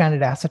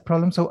stranded asset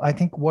problem. So I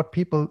think what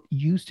people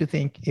used to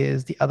think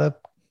is the other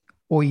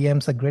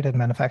OEMs are great at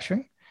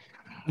manufacturing.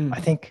 I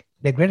think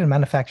they're great at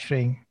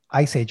manufacturing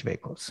ICE age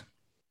vehicles,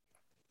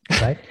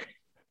 right?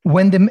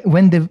 When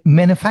they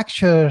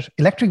manufacture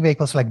electric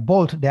vehicles like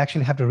Bolt, they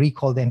actually have to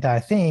recall the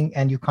entire thing,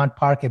 and you can't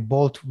park a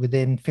Bolt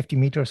within 50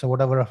 meters or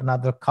whatever of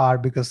another car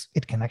because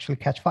it can actually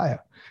catch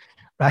fire,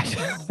 right?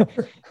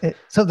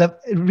 So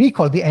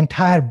the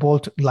entire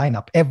Bolt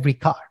lineup, every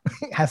car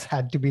has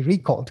had to be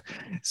recalled.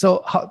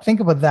 So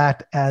think about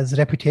that as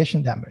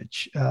reputation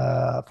damage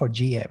for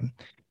GM.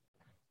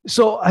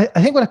 So I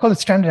think what I call a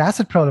stranded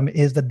asset problem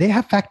is that they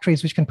have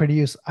factories which can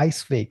produce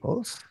ICE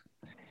vehicles,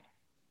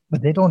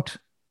 but they don't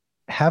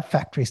have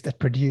factories that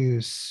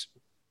produce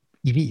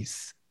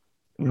EVs,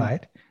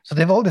 right? So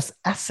they have all this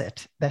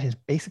asset that is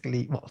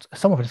basically,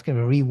 some of it is going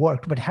to be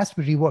reworked, but it has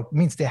to be reworked. It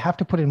means they have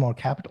to put in more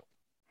capital.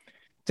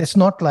 It's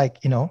not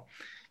like,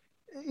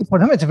 for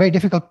them, it's a very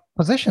difficult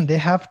position. They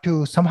have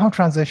to somehow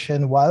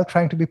transition while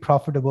trying to be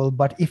profitable.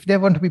 But if they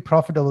want to be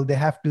profitable, they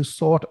have to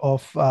sort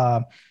of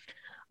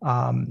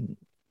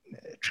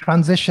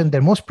transition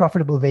their most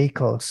profitable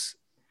vehicles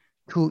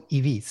to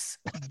EVs.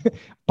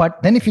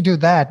 But then if you do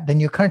that, then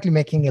you're currently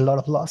making a lot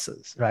of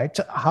losses, right?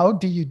 So how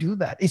do you do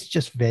that? It's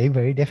just very,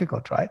 very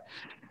difficult, right?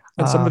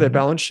 And some of their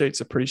balance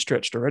sheets are pretty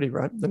stretched already,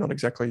 right? They're not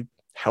exactly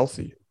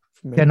healthy.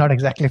 They're not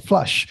exactly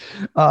flush.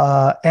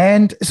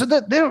 And so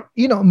they're,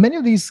 many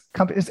of these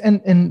companies,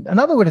 and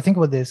another way to think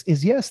about this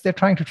is, yes, they're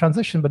trying to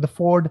transition, but the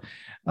Ford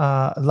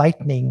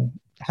Lightning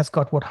has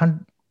got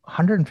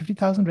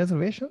 150,000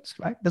 reservations,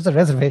 right? Those are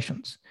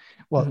reservations.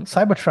 Well,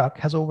 Cybertruck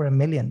has over 1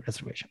 million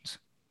reservations.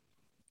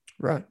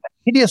 Right.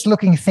 Hideous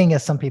looking thing,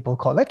 as some people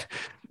call it,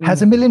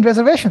 has 1 million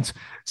reservations.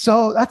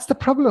 So that's the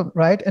problem,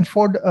 right? And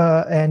Ford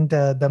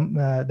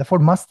the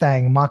Ford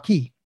Mustang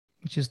Mach-E,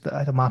 which is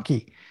the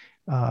Mach-E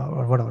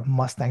or whatever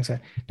Mustangs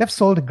are, they've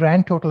sold a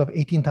grand total of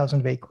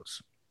 18,000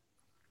 vehicles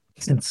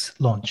since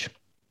launch.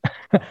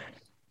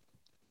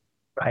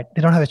 Right.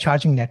 They don't have a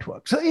charging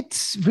network. So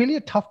it's really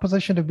a tough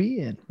position to be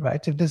in,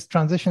 right? If this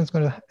transition is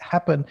going to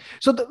happen.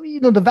 So,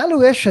 the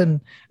valuation,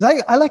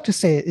 I like to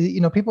say,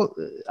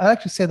 I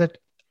like to say that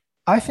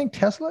I think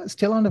Tesla is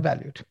still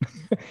undervalued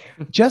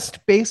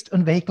just based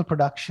on vehicle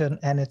production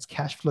and its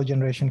cash flow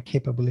generation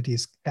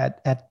capabilities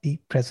at the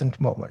present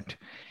moment.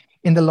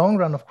 In the long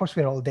run, of course,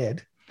 we're all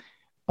dead,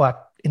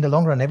 but in the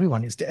long run,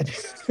 everyone is dead.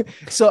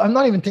 So I'm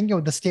not even thinking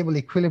of the stable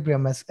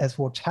equilibrium as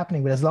what's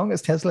happening, but as long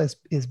as Tesla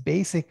is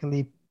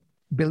basically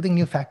building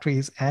new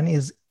factories and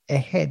is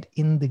ahead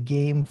in the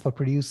game for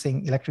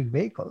producing electric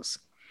vehicles,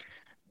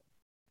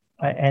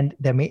 and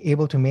they're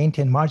able to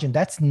maintain margin,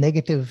 that's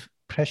negative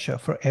pressure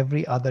for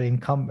every other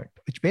incumbent,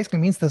 which basically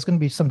means there's going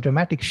to be some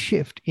dramatic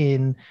shift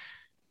in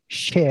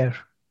share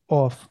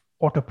of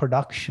auto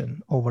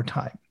production over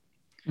time.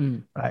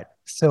 Right?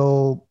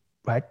 So,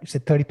 right, it's a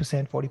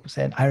 30%,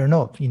 40%, I don't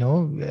know,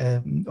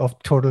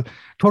 of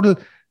total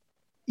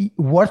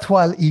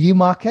worthwhile EV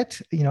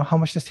market. How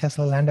much does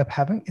Tesla end up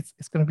having?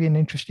 It's going to be an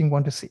interesting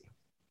one to see.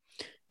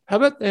 How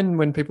about then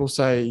when people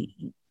say,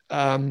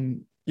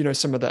 some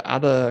of the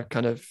other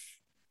kind of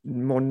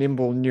more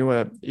nimble,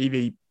 newer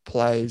EV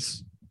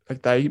plays,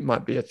 like they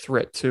might be a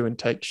threat too and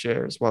take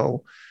share as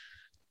well.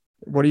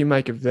 What do you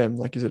make of them?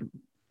 Like, is it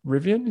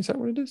Rivian? Is that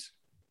what it is?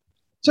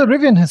 So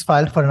Rivian has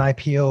filed for an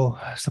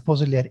IPO,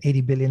 supposedly at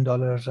 $80 billion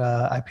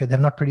IPO. They've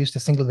not produced a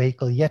single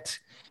vehicle yet.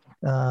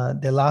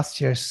 Their last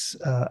year's,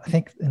 I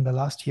think in the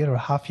last year or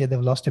half year, they've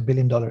lost $1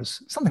 billion,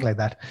 something like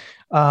that.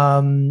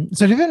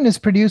 So Rivian is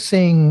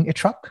producing a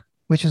truck,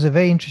 which is a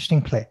very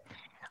interesting play.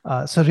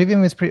 So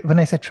Rivian is, when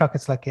I say truck,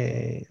 it's like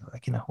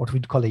what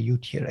we'd call a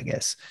U-tier, I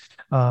guess.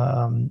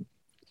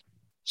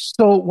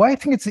 So why I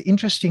think it's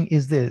interesting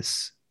is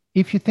this.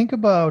 If you think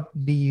about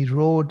the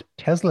road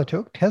Tesla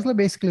took, Tesla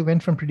basically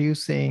went from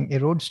producing a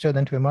Roadster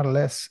then to a Model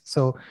S.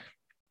 So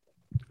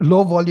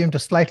low volume to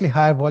slightly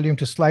higher volume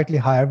to slightly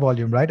higher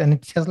volume, right? And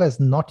Tesla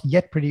has not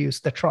yet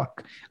produced the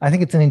truck. I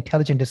think it's an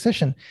intelligent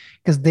decision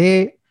because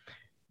they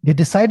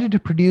decided to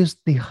produce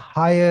the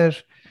higher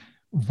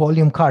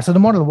volume car. So the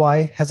Model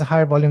Y has a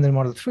higher volume than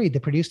Model 3. They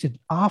produced it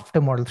after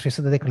Model 3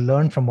 so that they could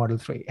learn from Model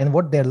 3. And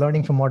what they're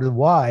learning from Model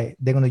Y,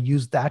 they're going to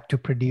use that to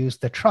produce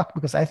the truck,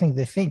 because I think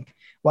they think,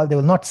 while they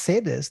will not say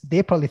this,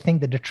 they probably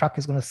think that the truck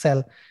is going to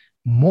sell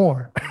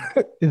more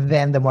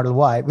than the Model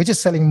Y, which is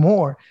selling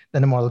more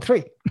than the Model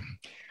 3.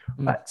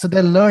 So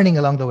they're learning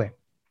along the way.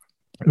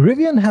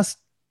 Rivian has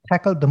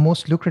tackled the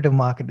most lucrative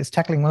market. It's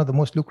tackling one of the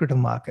most lucrative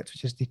markets,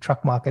 which is the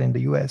truck market in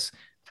the US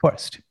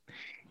first.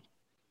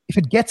 If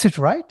it gets it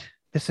right,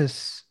 this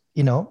is,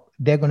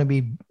 they're going to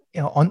be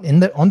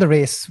on the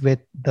race with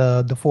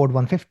the Ford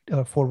 150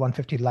 or Ford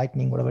 150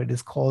 Lightning, whatever it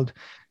is called,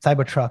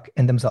 Cybertruck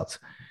in themselves.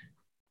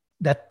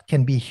 That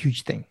can be a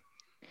huge thing.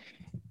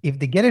 If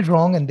they get it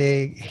wrong and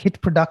they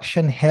hit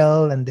production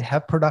hell and they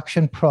have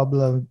production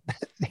problem,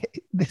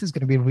 this is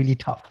going to be really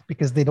tough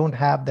because they don't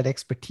have that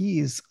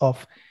expertise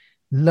of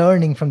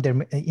learning from their,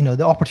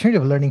 the opportunity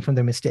of learning from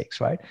their mistakes,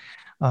 right?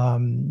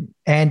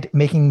 And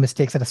making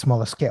mistakes at a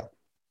smaller scale.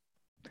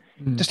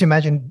 Just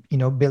imagine,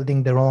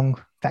 building the wrong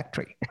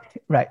factory,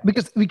 right?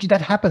 Because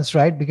that happens,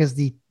 right? Because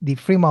the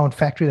Fremont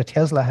factory that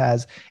Tesla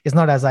has is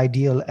not as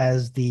ideal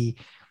as the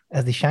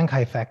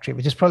Shanghai factory,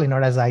 which is probably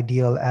not as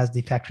ideal as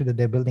the factory that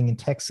they're building in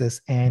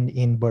Texas and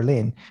in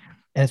Berlin.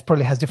 And it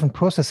probably has different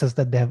processes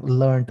that they've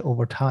learned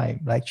over time,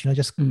 right?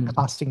 Just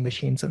casting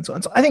machines and so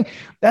on. So I think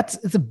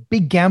it's a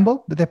big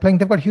gamble that they're playing.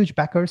 They've got huge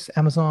backers,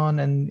 Amazon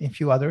and a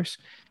few others.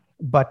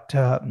 But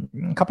a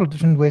couple of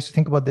different ways to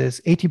think about this.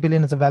 80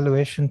 billion is a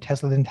valuation.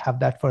 Tesla didn't have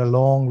that for a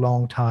long,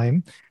 long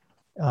time.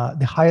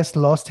 The highest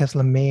loss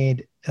Tesla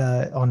made in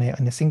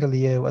a single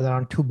year was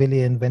around 2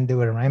 billion when they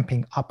were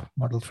ramping up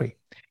Model 3.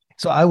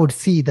 So I would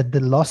see that the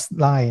loss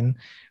line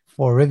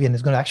for Rivian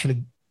is going to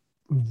actually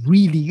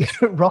really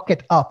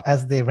rocket up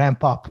as they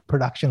ramp up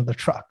production of the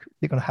truck.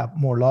 They're going to have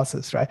more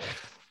losses, right?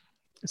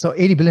 So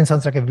 80 billion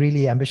sounds like a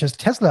really ambitious.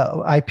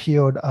 Tesla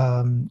IPO'd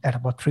at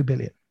about 3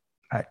 billion.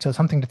 Right, so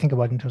something to think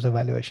about in terms of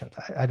valuations.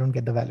 I don't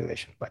get the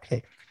valuation, but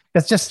hey,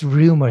 that's just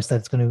rumors that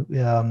it's going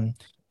to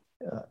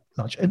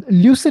launch.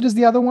 Lucid is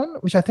the other one,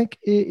 which I think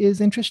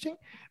is interesting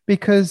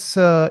because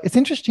it's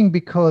interesting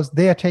because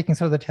they are taking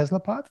sort of the Tesla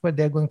path where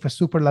they're going for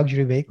super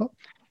luxury vehicle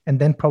and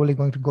then probably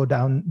going to go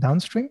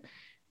downstream.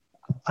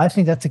 I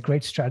think that's a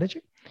great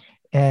strategy.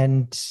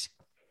 And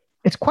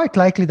it's quite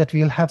likely that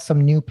we'll have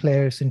some new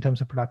players in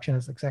terms of production.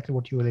 That's exactly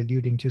what you were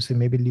alluding to. So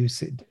maybe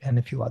Lucid and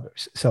a few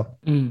others. So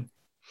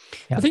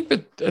yeah. I think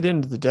that at the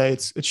end of the day,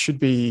 it's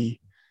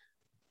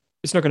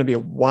not going to be a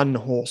one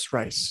horse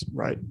race,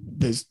 right?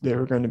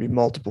 There are going to be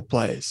multiple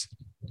players,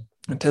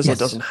 and Tesla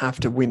doesn't have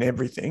to win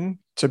everything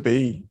to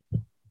be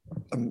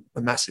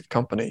a massive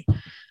company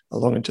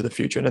along into the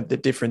future. And the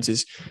difference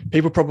is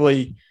people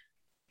probably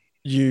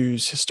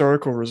use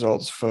historical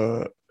results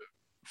for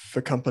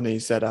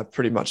companies that are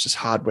pretty much just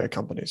hardware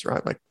companies,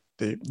 right? Like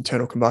the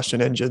internal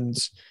combustion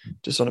engines,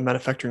 just on a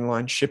manufacturing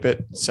line, ship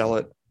it, sell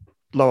it.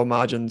 Lower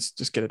margins,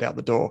 just get it out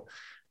the door.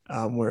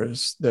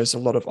 Whereas there's a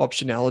lot of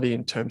optionality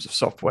in terms of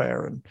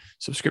software and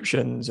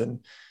subscriptions and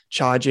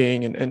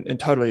charging and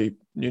totally,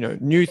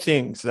 new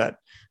things that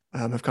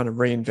have kind of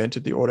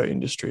reinvented the auto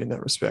industry in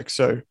that respect.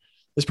 So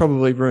there's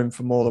probably room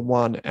for more than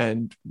one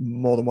and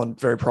more than one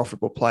very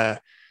profitable player.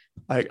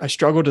 I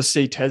struggle to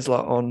see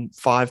Tesla on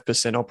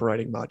 5%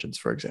 operating margins,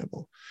 for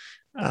example.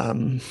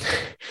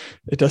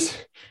 It does,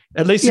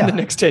 at least in the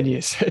next 10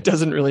 years, it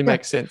doesn't really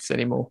make sense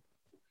anymore.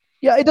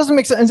 Yeah, it doesn't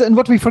make sense. And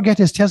what we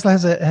forget is Tesla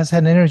has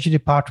had an energy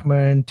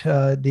department.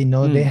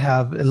 They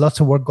have lots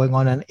of work going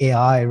on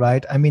AI,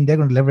 right? I mean, they're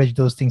going to leverage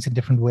those things in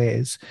different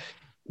ways.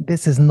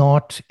 This is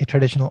not a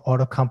traditional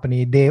auto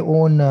company. They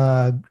own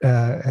the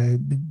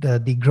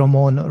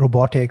Grumman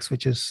Robotics,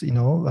 which is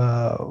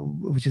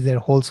their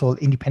wholesale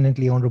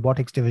independently owned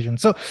robotics division.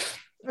 So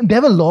they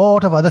have a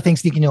lot of other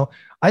things.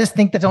 I just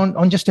think that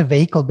on just a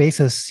vehicle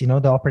basis, the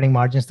operating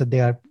margins that they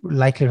are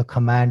likely to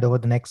command over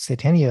the next, say,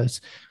 10 years,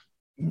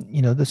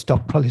 the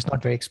stock probably is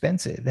not very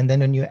expensive. And then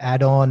when you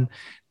add on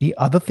the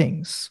other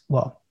things,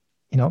 well,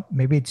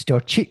 maybe it's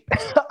dirt cheap.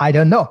 I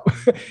don't know.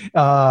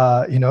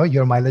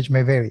 Your mileage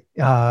may vary.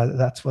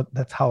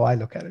 That's how I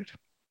look at it.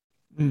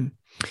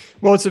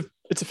 Well, it's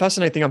a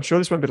fascinating thing. I'm sure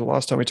this won't be the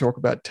last time we talk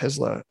about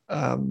Tesla.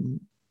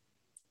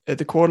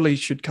 The quarterly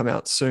should come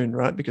out soon,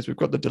 right? Because we've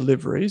got the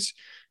deliveries.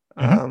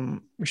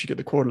 We should get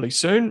the quarterly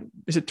soon.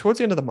 Is it towards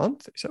the end of the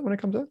month? Is that when it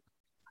comes out?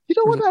 You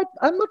know what?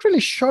 I'm not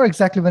really sure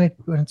exactly when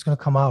it's going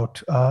to come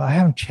out. I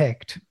haven't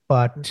checked,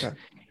 but okay.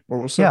 Well,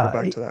 we'll circle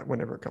back to that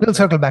whenever it comes. We'll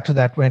circle back to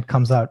that when it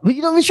comes out.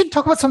 We should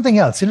talk about something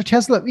else.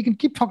 Tesla. We can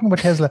keep talking about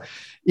Tesla.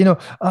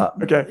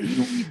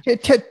 Okay.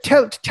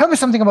 Tell me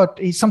something about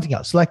something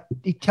else. Like,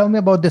 tell me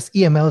about this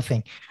EML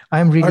thing.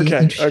 I'm really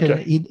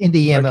interested in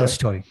the EML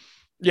story.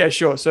 Yeah,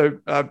 sure. So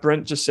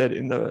Brent just said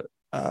in the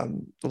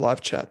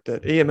live chat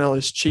that EML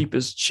is cheap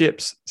as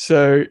chips.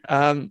 So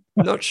I'm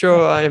not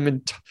sure I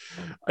am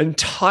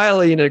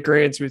entirely in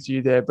agreement with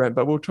you there, Brent,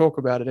 but we'll talk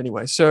about it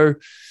anyway. So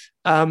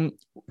I'll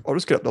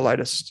just get up the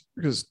latest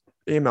because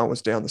EML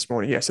was down this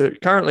morning. Yeah, so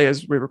currently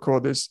as we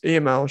record this,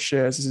 EML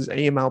shares, this is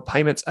EML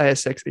Payments,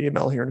 ASX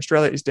EML here in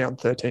Australia, is down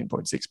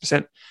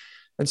 13.6%.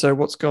 And so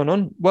what's going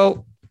on?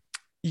 Well,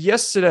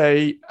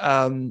 yesterday,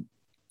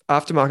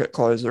 after market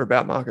close or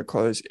about market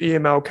close,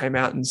 EML came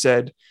out and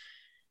said,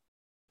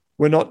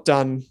 we're not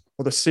done,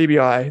 or the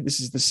CBI,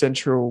 this is the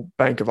Central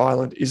Bank of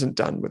Ireland, isn't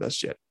done with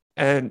us yet.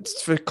 And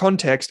for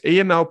context,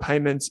 EML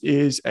Payments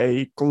is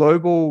a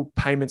global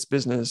payments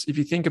business. If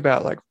you think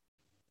about like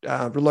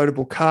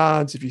reloadable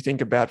cards, if you think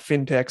about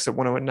fintechs that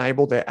want to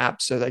enable their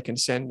apps so they can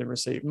send and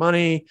receive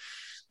money,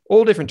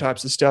 all different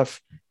types of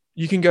stuff,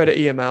 you can go to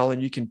EML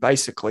and you can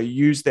basically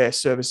use their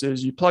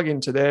services. You plug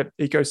into their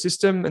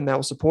ecosystem and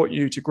they'll support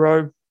you to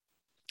grow.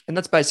 And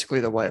that's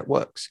basically the way it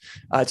works.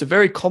 It's a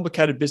very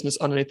complicated business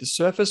underneath the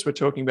surface. We're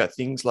talking about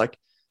things like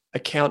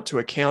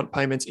account-to-account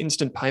payments,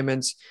 instant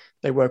payments.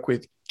 They work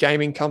with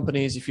gaming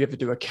companies. If you ever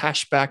do a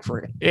cashback for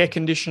an air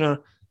conditioner,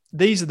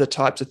 these are the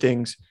types of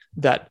things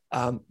that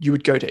you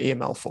would go to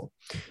EML for.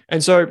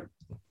 And so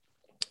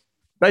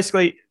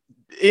basically,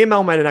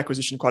 EML made an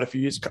acquisition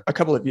a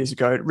couple of years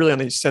ago. It really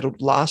only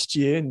settled last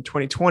year in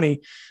 2020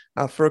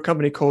 for a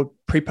company called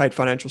Prepaid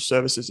Financial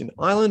Services in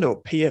Ireland,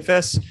 or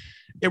PFS.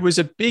 It was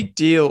a big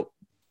deal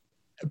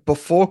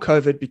before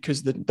COVID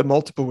because the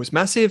multiple was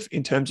massive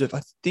in terms of,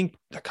 I can't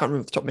remember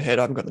off the top of my head,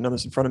 I haven't got the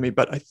numbers in front of me,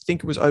 but I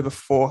think it was over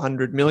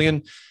 400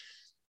 million.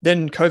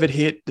 Then COVID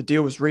hit, the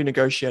deal was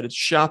renegotiated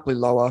sharply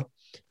lower.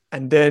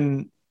 And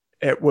then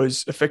it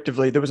was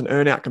effectively, there was an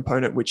earnout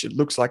component, which it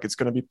looks like it's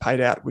going to be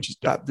paid out, which is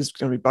this is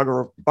going to be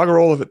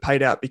bugger all of it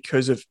paid out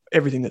because of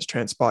everything that's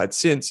transpired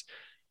since.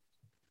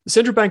 The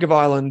Central Bank of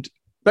Ireland,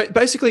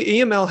 basically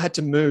EML had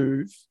to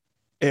move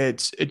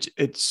its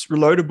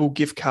reloadable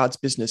gift cards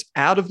business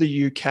out of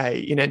the UK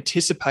in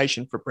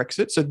anticipation for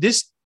Brexit. So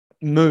this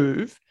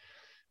move,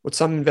 what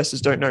some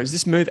investors don't know, is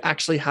this move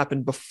actually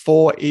happened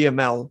before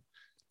EML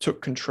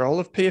took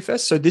control of PFS.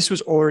 So this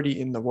was already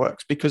in the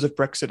works because of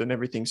Brexit and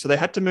everything. So they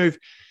had to move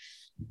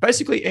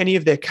basically any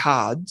of their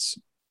cards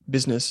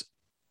business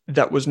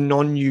that was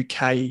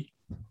non-UK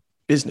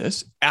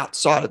business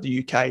outside of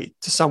the UK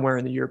to somewhere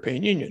in the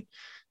European Union.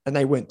 And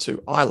they went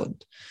to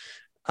Ireland.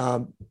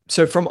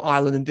 So from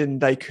Ireland, and then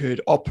they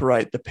could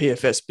operate the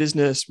PFS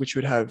business, which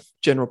would have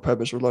general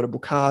purpose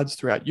reloadable cards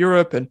throughout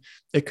Europe, and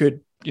it could,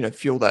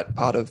 fuel that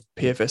part of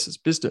PFS's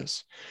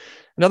business.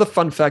 Another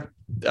fun fact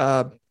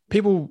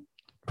people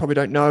probably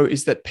don't know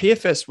is that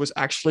PFS was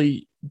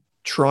actually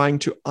trying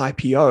to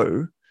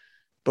IPO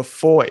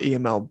before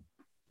EML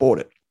bought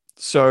it.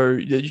 So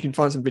you can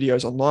find some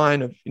videos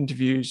online of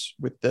interviews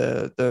with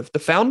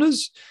the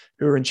founders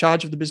who are in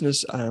charge of the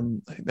business. I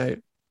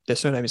think their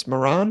surname is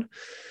Moran.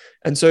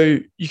 And so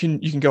you can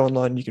go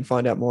online and you can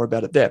find out more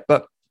about it there.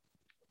 But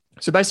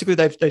so basically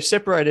they've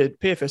separated,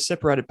 PFS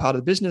separated part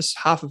of the business.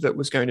 Half of it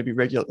was going to be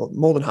regulated,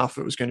 more than half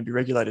of it was going to be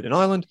regulated in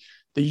Ireland.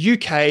 The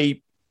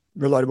UK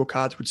reloadable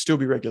cards would still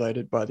be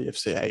regulated by the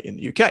FCA in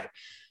the UK.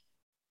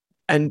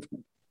 And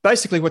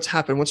basically what's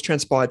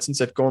transpired since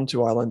they've gone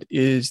to Ireland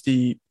is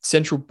the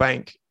central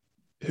bank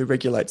who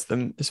regulates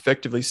them has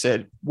effectively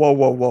said, whoa,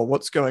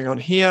 what's going on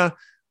here?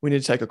 We need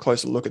to take a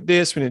closer look at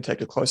this. We need to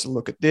take a closer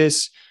look at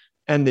this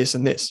and this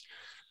and this.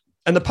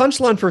 And the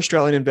punchline for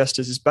Australian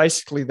investors is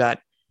basically that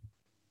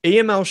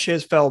EML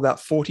shares fell about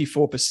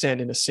 44%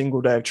 in a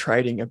single day of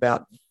trading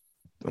about,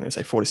 I'm going to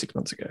say 46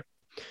 months ago.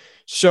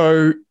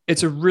 So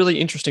it's a really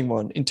interesting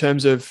one in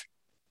terms of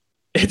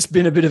it's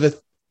been a bit of a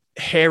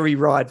hairy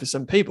ride for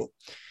some people.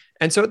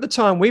 And so at the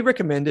time we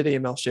recommended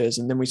EML shares,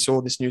 and then we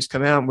saw this news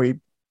come out and we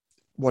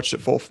watched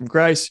it fall from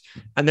grace.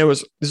 And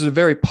this is a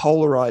very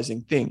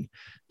polarizing thing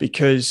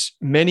because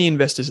many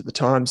investors at the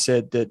time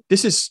said that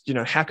this is,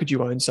 how could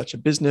you own such a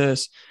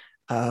business?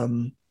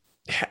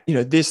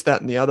 This,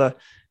 that, and the other.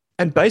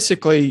 And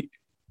basically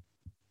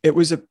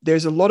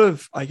there's a lot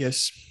of, I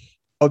guess,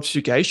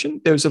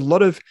 obfuscation. There was a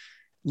lot of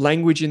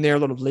language in there, a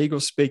lot of legal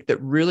speak that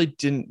really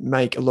didn't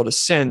make a lot of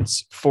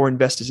sense for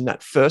investors in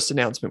that first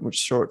announcement,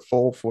 which saw it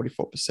fall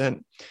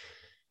 44%.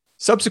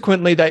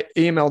 Subsequently,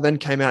 EML then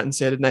came out and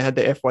said, and they had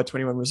their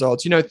FY21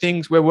 results,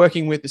 things we're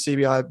working with the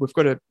CBI, we've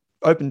got an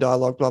open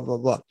dialogue, blah, blah,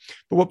 blah.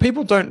 But what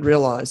people don't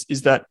realize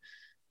is that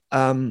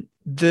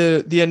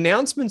the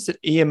announcements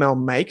that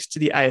EML makes to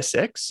the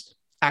ASX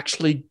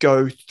actually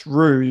go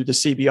through the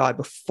CBI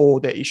before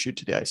they're issued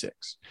to the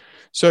ASX.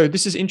 So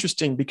this is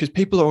interesting because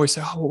people always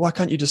say, well, why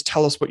can't you just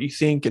tell us what you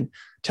think and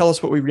tell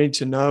us what we need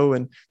to know?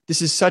 And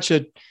this is such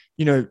a,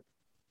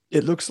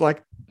 it looks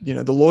like,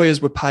 the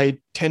lawyers were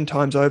paid 10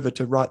 times over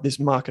to write this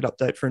market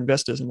update for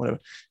investors and whatever.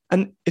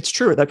 And it's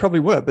true, they probably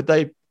were, but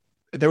they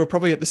were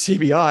probably at the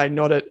CBI,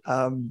 not at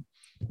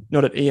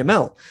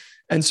EML.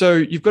 And so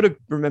you've got to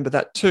remember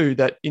that too,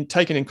 that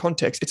taken in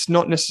context, it's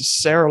not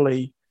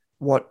necessarily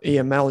what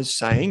EML is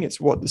saying,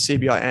 it's what the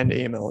CBI and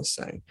EML is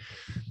saying.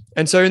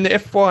 And so in the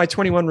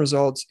FY21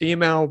 results,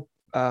 EML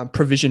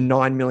provisioned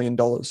 $9 million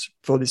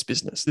for this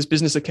business. This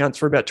business accounts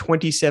for about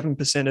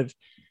 27% of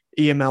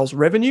EML's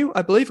revenue,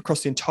 I believe,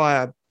 across the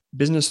entire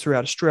business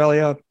throughout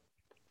Australia,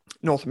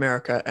 North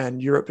America,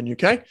 and Europe and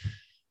UK.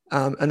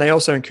 And they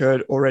also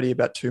incurred already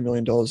about $2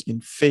 million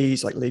in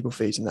fees, like legal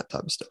fees and that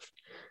type of stuff.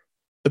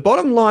 The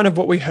bottom line of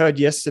what we heard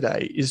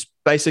yesterday is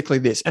basically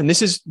this, and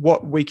this is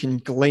what we can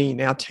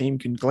glean, our team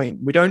can glean.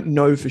 We don't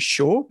know for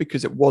sure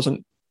because it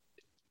wasn't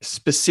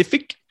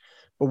specific,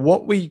 but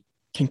what we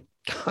can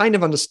kind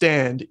of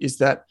understand is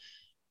that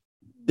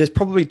there's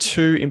probably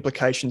two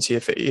implications here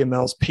for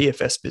EML's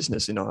PFS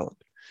business in Ireland.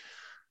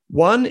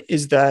 One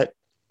is that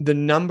the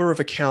number of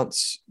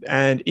accounts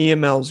and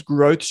EML's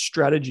growth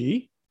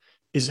strategy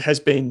has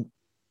been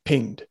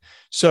pinged.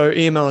 So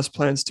EML has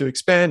plans to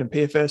expand and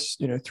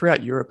PFS,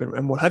 throughout Europe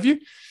and what have you.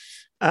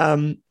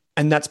 And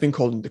that's been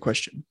called into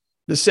question.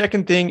 The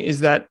second thing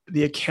is that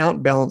the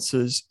account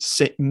balances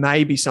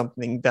may be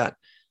something that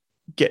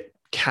get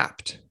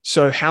capped.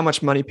 So how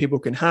much money people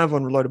can have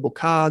on reloadable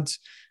cards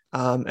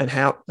and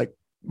how,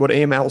 what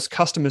EML's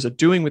customers are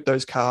doing with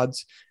those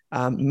cards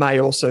may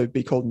also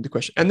be called into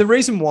question. And the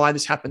reason why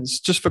this happens,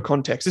 just for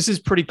context, this is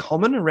pretty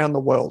common around the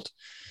world.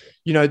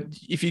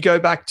 If you go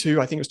back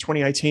to, I think it was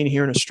 2018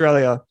 here in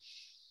Australia,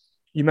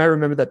 you may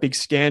remember that big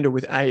scandal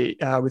with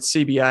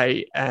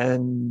CBA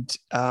and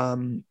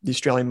the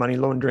Australian money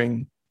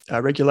laundering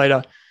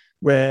regulator,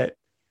 where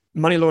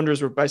money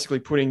launderers were basically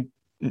putting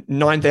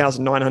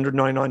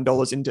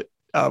 $9,999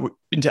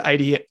 into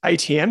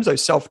ATMs,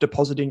 those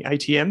self-depositing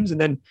ATMs,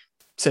 and then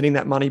sending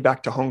that money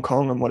back to Hong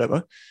Kong and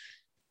whatever.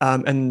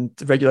 And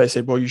the regulator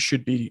said, well, you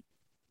should be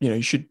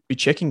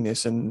checking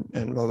this and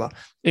blah, blah.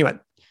 Anyway,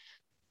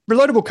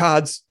 reloadable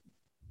cards,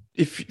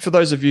 for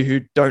those of you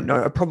who don't know,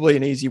 are probably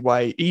an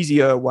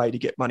easier way to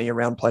get money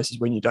around places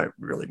when you don't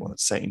really want it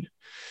seen.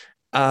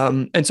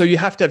 And so you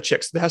have to have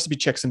checks. There has to be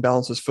checks and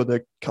balances for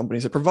the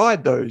companies that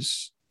provide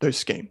those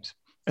schemes.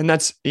 And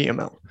that's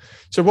EML.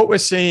 So what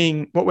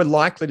we're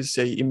likely to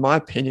see, in my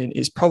opinion,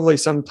 is probably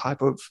some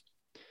type of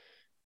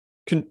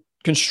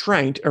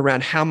constraint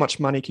around how much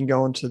money can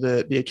go into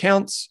the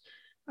accounts.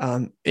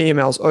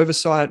 EML's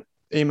oversight.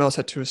 EML's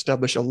had to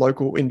establish a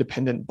local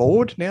independent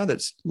board now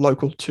that's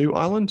local to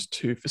Ireland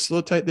to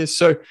facilitate this.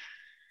 So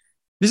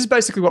this is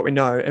basically what we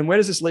know. And where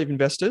does this leave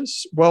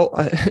investors? Well,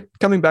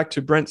 coming back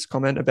to Brent's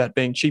comment about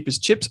being cheap as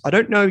chips, I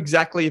don't know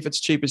exactly if it's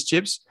cheap as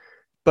chips,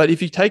 but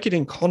if you take it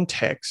in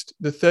context,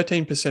 the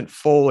 13%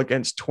 fall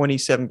against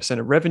 27%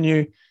 of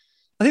revenue,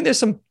 I think there's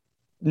some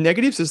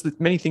negatives. There's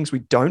many things we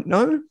don't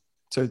know.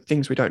 So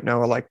things we don't know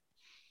are like,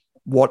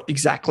 what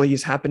exactly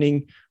is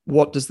happening?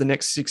 What does the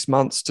next 6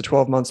 months to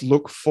 12 months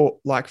look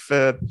like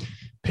for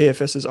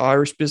PFS's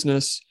Irish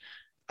business?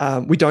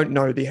 We don't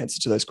know the answer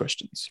to those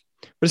questions.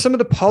 But some of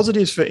the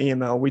positives for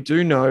EML, we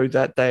do know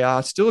that they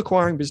are still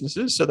acquiring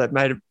businesses. So they've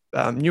made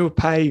a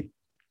Nuapay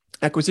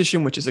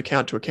acquisition, which is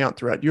account to account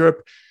throughout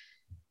Europe.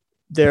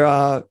 There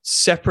are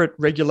separate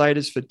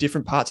regulators for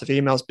different parts of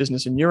EML's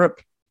business in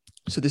Europe.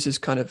 So this is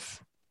kind of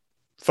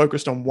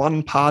focused on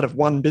one part of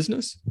one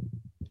business.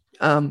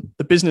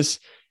 The business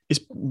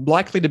is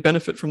likely to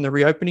benefit from the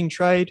reopening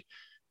trade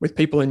with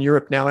people in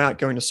Europe now out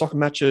going to soccer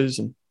matches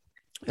and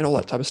all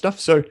that type of stuff.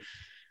 So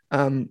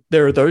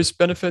there are those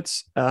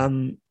benefits.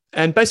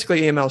 And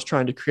basically EML is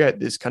trying to create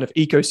this kind of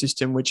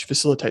ecosystem which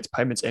facilitates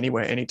payments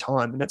anywhere,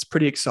 anytime. And that's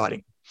pretty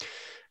exciting.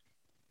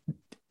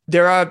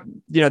 there are,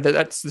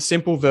 that's the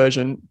simple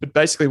version, but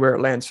basically where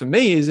it lands for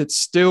me is it's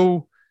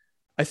still,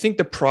 I think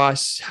the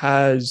price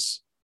has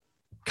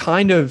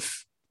kind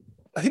of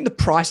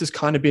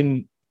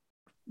been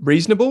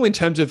reasonable in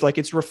terms of like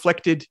it's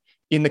reflected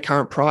in the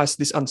current price,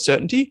 this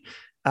uncertainty,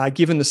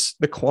 given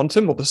the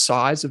quantum or the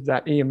size of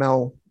that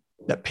EML,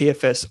 that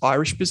PFS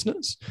Irish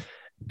business.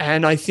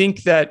 And I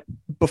think that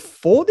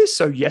before this,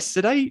 so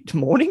yesterday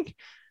morning,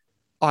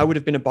 I would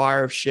have been a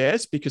buyer of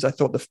shares because I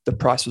thought the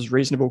price was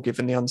reasonable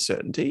given the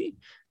uncertainty.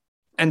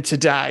 And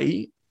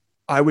today,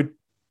 I would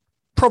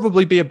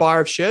probably be a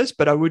buyer of shares,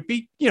 but I would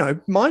be,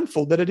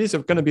 mindful that it is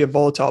going to be a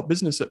volatile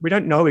business that we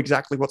don't know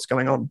exactly what's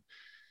going on.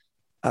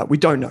 We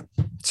don't know.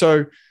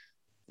 So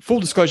full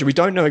disclosure, we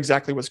don't know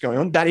exactly what's going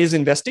on. That is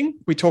investing.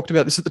 We talked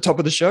about this at the top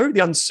of the show, the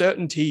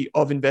uncertainty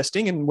of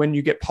investing. And when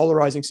you get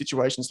polarizing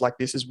situations like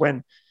this is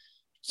when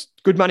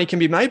good money can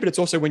be made, but it's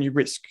also when you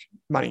risk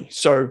money.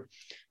 So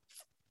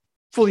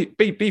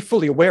be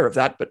fully aware of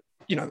that. But,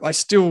 I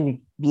still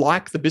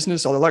like the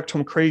business. I like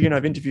Tom Cregan.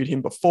 I've interviewed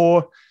him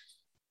before.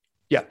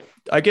 Yeah,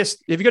 I guess,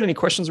 have you got any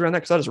questions around that?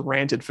 Because I just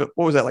ranted for,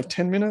 what was that, like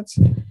 10 minutes?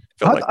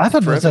 I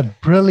thought it was a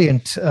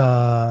brilliant,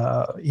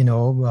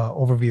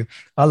 overview.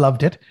 I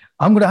loved it.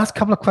 I'm going to ask a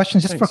couple of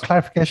questions just for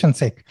clarification's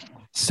sake.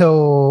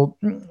 So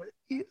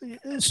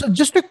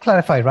just to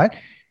clarify, right?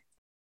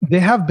 They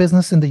have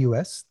business in the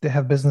US, they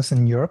have business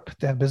in Europe,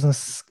 they have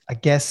business, I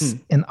guess,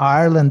 in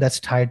Ireland that's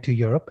tied to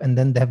Europe, and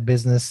then they have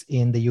business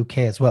in the UK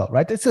as well,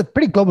 right? It's a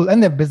pretty global,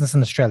 and they have business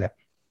in Australia,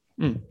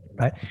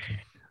 right?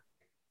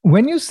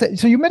 When you say,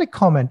 so you made a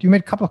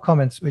couple of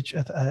comments, which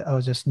I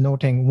was just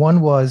noting.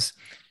 One was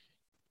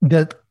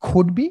there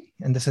could be,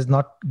 and this is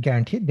not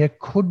guaranteed, there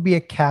could be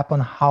a cap on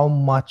how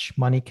much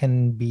money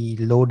can be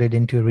loaded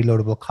into a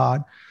reloadable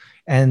card.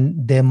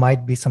 And there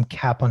might be some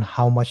cap on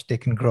how much they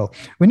can grow.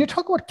 When you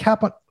talk about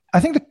cap on, I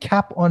think the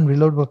cap on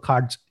reloadable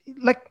cards,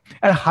 like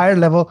at a higher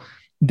level,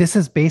 this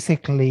is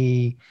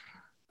basically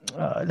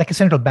like a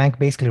central bank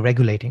basically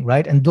regulating,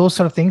 right? And those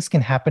sort of things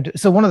can happen.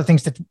 So one of the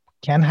things that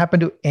can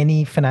happen to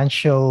any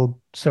financial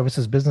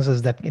services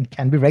businesses that it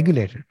can be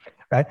regulated,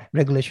 right?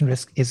 Regulation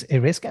risk is a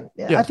risk. And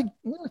I think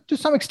to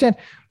some extent,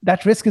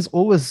 that risk is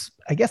always,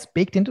 I guess,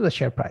 baked into the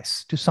share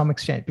price to some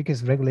extent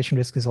because regulation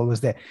risk is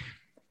always there.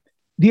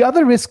 The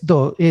other risk,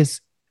 though, is,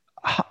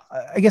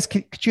 I guess,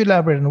 could you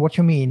elaborate on what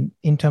you mean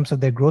in terms of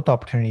their growth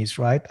opportunities,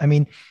 right? I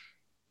mean,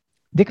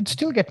 they could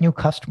still get new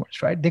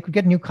customers, right? They could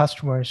get new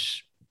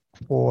customers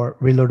for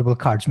reloadable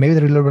cards. Maybe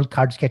the reloadable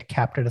cards get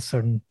capped at a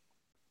certain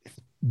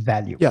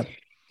value.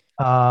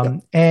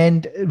 And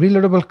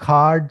reloadable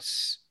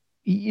cards,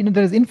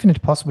 there's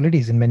infinite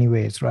possibilities in many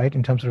ways, right?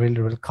 In terms of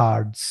reloadable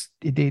cards,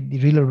 the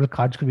reloadable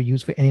cards could be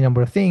used for any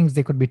number of things.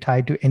 They could be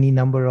tied to any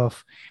number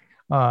of,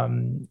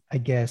 I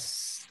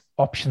guess,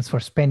 options for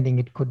spending.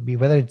 It could be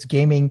whether it's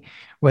gaming,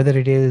 whether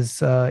it is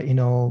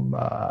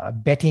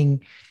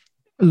betting.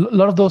 A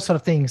lot of those sort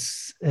of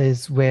things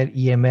is where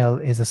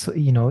EML is.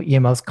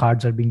 EML's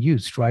cards are being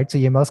used, right? So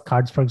EML's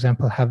cards, for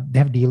example,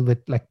 have deal with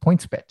like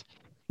PointsBet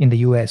in the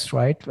US,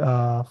 right?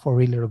 For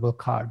reloadable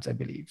cards, I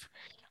believe.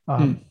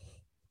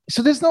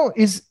 So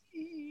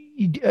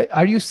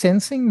are you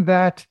sensing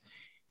that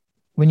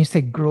when you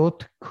say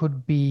growth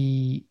could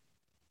be,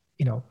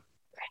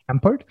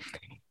 hampered?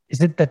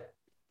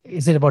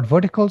 Is it about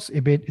verticals a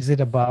bit? Is it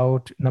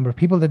about number of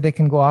people that they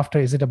can go after?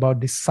 Is it about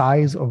the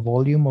size or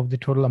volume of the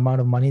total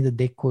amount of money that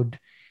they could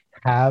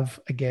have,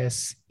 I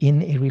guess,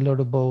 in a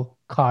reloadable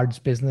cards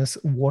business?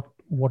 What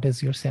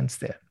is your sense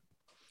there?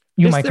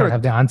 You might not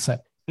have the answer.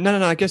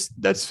 No. I guess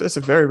that's a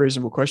very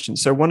reasonable question.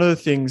 So one of the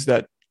things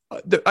that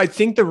I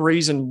think the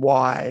reason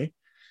why,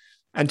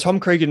 and Tom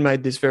Cregan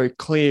made this very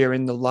clear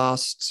in the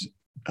last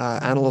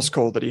analyst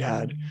call that he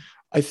had,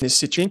 I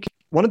think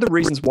one of the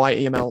reasons why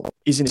EML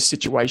is in this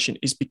situation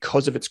is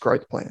because of its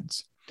growth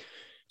plans.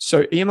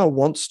 So EML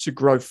wants to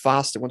grow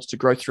faster, wants to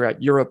grow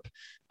throughout Europe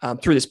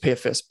through this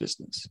PFS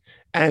business.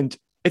 And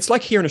it's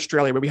like here in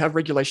Australia, where we have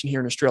regulation here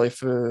in Australia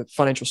for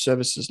financial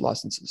services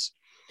licenses.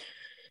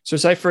 So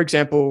say, for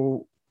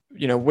example,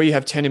 we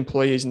have 10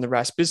 employees in the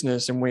RAS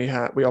business and we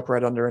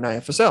operate under an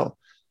AFSL.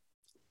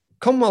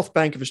 Commonwealth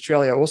Bank of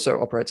Australia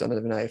also operates under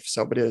an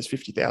AFSL, but it has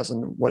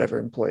 50,000 whatever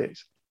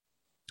employees.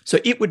 So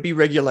it would be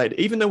regulated,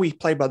 even though we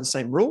play by the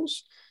same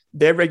rules,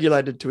 they're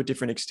regulated to a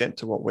different extent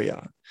to what we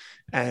are.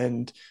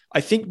 And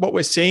I think what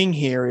we're seeing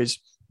here is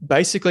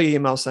basically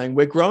EML saying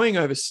we're growing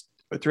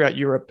throughout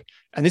Europe,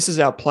 and this is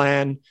our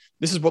plan.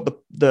 This is what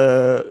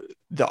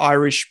the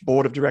Irish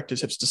board of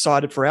directors has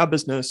decided for our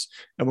business,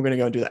 and we're going to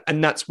go and do that.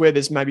 And that's where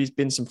there's maybe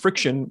been some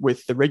friction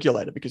with the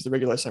regulator, because the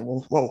regulator is saying,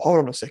 well, hold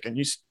on a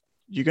second,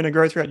 you're going to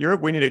grow throughout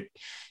Europe. We need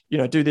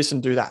to do this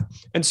and do that.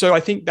 And so I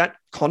think that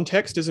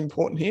context is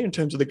important here in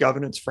terms of the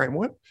governance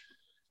framework.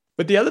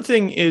 But the other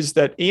thing is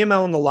that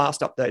EML in the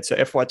last update, so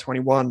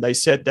FY21, they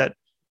said that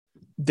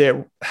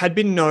they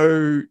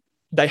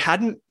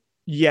hadn't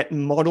yet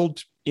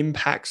modeled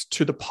impacts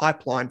to the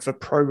pipeline for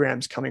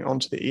programs coming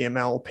onto the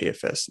EML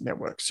PFS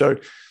network. So,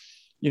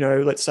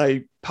 let's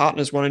say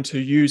partners wanted to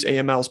use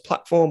EML's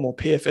platform or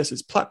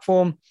PFS's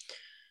platform.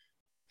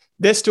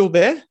 they're still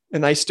there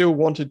and they still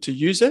wanted to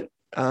use it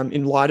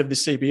in light of the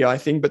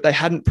CBI thing, but they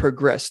hadn't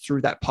progressed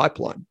through that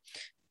pipeline.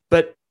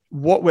 But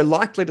what we're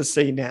likely to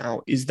see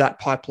now is that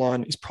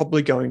pipeline is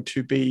probably going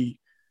to be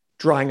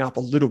drying up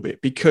a little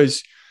bit,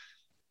 because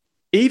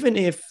even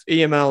if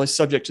EML is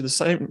subject to the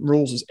same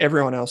rules as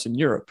everyone else in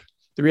Europe,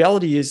 the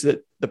reality is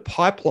that the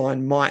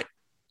pipeline might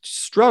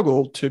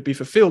struggle to be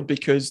fulfilled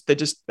because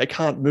they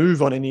can't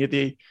move on any of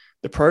the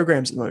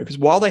programs at the moment. Because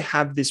while they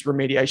have this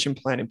remediation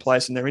plan in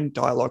place and they're in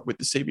dialogue with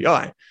the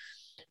CBI,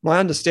 my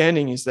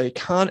understanding is they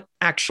can't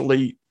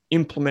actually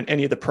implement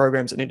any of the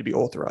programs that need to be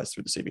authorized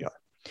through the CBI.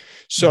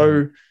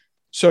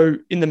 So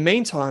in the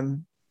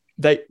meantime,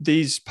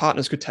 these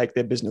partners could take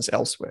their business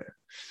elsewhere.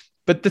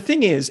 But the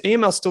thing is,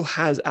 EML still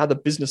has other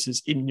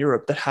businesses in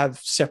Europe that have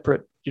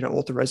separate,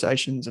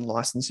 authorizations and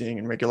licensing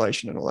and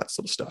regulation and all that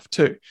sort of stuff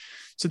too.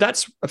 So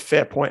that's a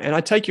fair point. And I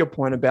take your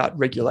point about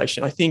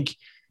regulation. I think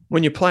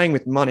when you're playing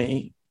with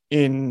money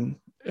in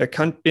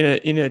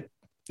the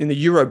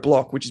Euro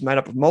bloc, which is made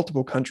up of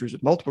multiple countries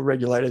with multiple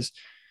regulators,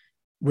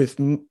 with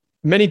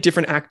many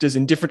different actors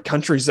in different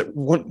countries that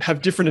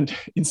have different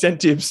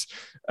incentives,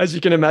 as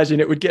you can imagine,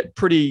 it would get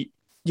pretty,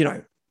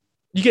 you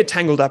get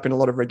tangled up in a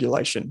lot of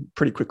regulation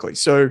pretty quickly.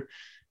 So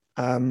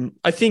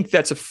I think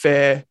that's a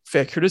fair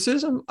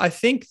criticism. I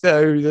think,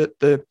 though, that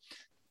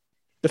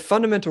the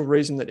fundamental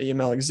reason that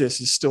EML exists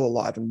is still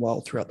alive and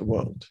well throughout the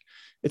world.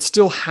 It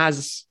still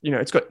has,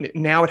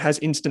 it has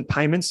instant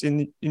payments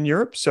in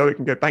Europe, so it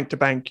can go bank to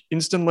bank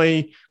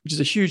instantly, which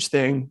is a huge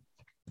thing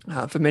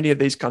for many of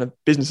these kind of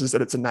businesses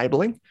that it's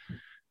enabling.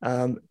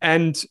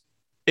 And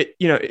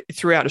it,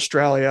 throughout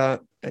Australia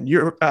and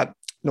Europe,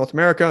 North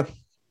America,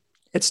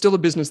 it's still a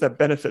business that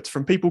benefits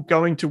from people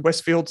going to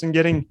Westfields and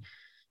getting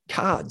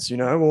cards,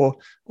 or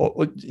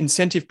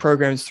incentive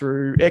programs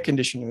through air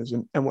conditioners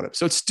and whatever.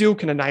 So it still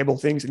can enable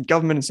things, and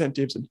government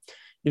incentives and,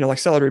 like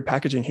salary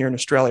packaging here in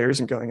Australia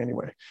isn't going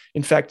anywhere.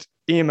 In fact,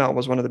 EML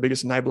was one of the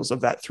biggest enablers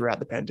of that throughout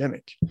the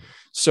pandemic.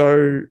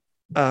 So,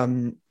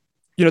 that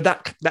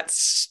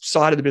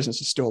side of the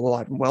business is still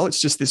alive and well. It's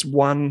just this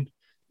one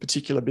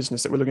particular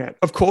business that we're looking at.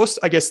 Of course,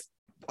 I guess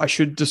I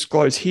should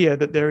disclose here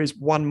that there is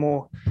one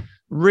more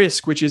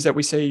risk, which is that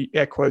we see,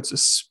 air quotes, a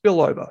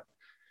spillover.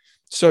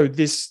 So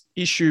this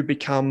issue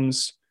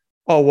becomes,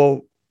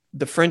 the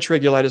French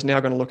regulator is now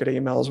going to look at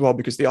EML as well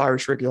because the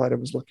Irish regulator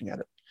was looking at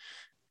it.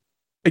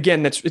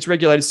 Again, it's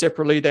regulated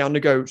separately. They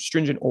undergo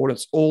stringent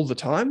audits all the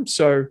time.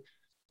 So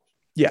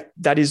yeah,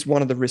 that is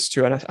one of the risks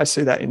too. And I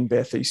see that in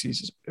bear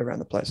theses around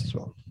the place as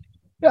well.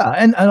 Yeah,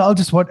 and I'll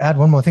just add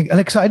one more thing.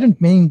 Alex, I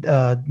didn't mean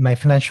my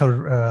financial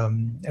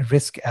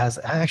risk as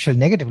actually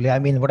negatively. I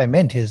mean, what I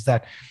meant is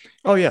that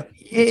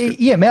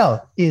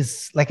EML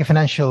is like a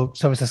financial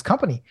services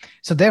company.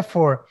 So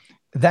therefore,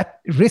 that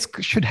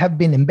risk should have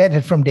been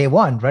embedded from day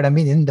one, right? I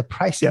mean, in the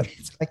pricing,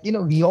 it's like,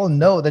 we all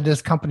know that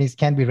these companies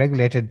can be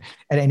regulated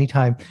at any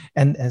time.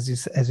 And as you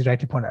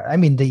rightly point out, I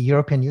mean, the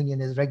European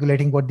Union is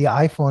regulating what the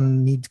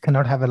iPhone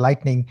cannot have a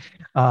lightning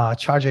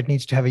charger. It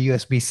needs to have a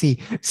USB-C.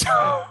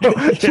 So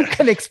you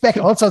can expect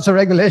all sorts of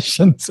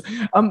regulations.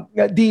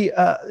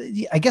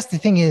 I guess the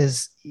thing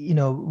is,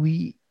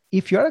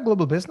 if you're a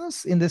global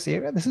business in this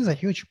area, this is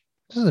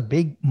a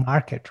big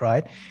market,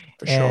 right?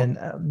 For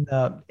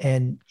sure.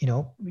 And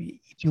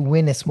if you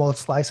win a small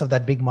slice of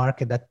that big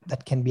market,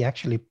 that can be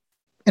actually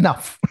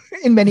enough.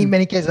 In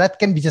many cases, that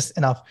can be just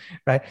enough,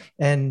 right?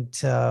 And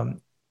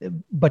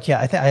but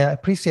yeah, I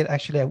appreciate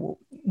actually.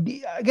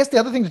 I guess the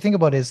other thing to think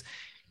about is,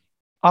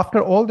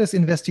 after all this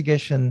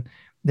investigation,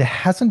 there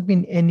hasn't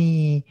been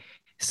any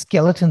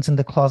skeletons in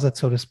the closet,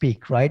 so to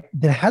speak, right?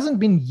 There hasn't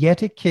been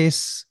yet a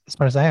case, as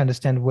far as I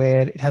understand,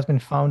 where it has been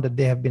found that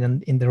they have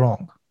been in the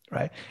wrong,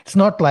 right? It's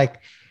not like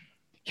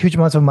huge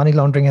amounts of money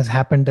laundering has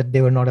happened that they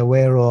were not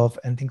aware of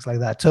and things like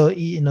that. So,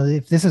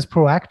 if this is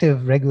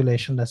proactive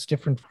regulation, that's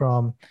different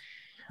from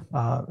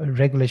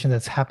regulation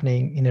that's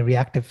happening in a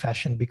reactive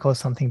fashion because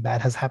something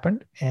bad has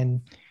happened.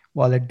 And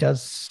while it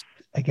does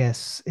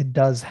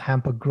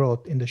hamper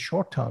growth in the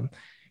short term,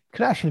 it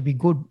could actually be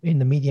good in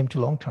the medium to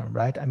long term,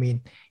 right? I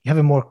mean, you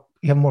have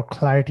more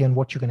clarity on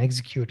what you can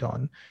execute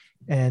on,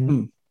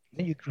 and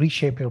you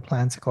reshape your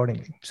plans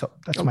accordingly. So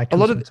that's my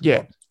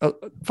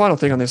final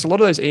thing on this. A lot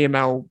of those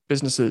EML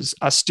businesses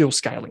are still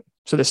scaling.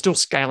 So they're still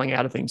scaling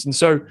out of things. And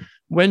so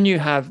when you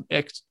have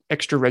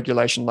extra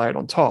regulation layered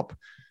on top,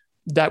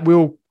 that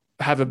will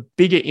have a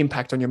bigger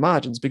impact on your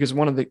margins, because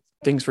one of the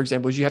things, for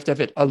example, is you have to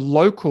have a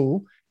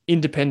local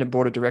independent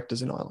board of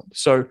directors in Ireland.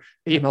 So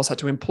EML's had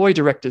to employ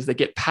directors that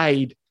get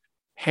paid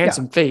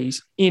handsome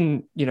fees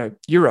in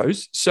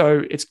euros.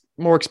 So it's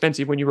more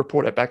expensive when you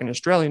report it back in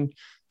Australian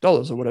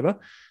dollars or whatever.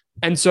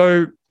 And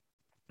so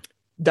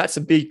that's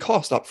a big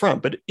cost up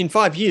front, but in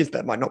 5 years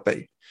that might not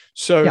be.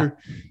 So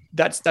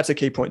that's a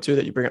key point too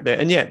that you bring up there.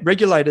 And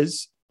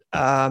regulators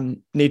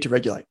need to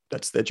regulate.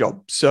 That's their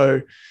job.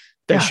 So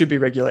they should be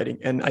regulating.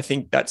 And I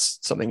think that's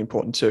something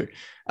important too.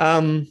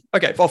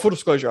 Okay, for full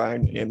disclosure, I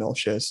own EML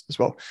shares as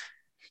well.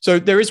 So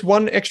there is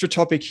one extra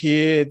topic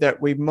here that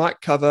we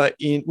might cover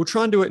we'll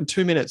try and do it in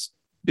 2 minutes.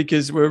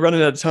 because we're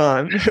running out of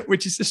time,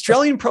 which is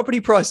Australian property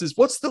prices.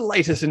 What's the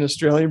latest in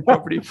Australian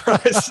property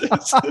prices?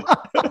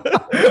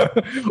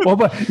 Well,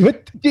 but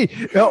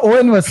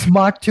Owen was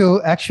smart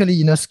to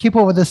actually, skip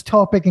over this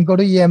topic and go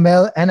to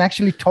EML and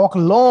actually talk a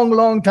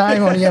long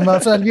time on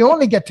EML so that we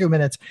only get 2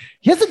 minutes.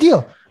 Here's the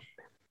deal.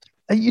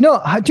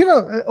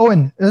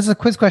 Owen, this is a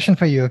quiz question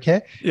for you,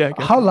 okay? Yeah.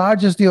 How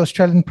large is the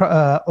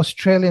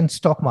Australian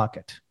stock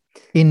market?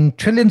 In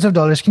trillions of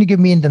dollars, can you give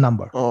me the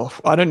number? Oh,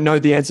 I don't know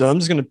the answer. I'm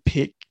just going to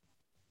pick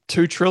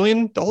 $2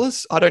 trillion.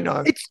 I don't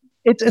know.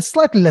 It's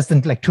slightly less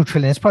than like 2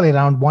 trillion. It's probably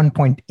around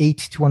 1.8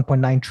 to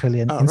 1.9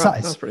 trillion in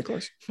size. That's pretty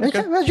close.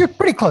 Okay. Well, you're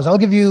pretty close. I'll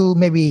give you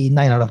maybe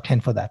 9 out of 10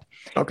 for that.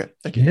 Okay,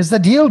 thank you. Here's the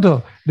deal,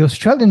 though. The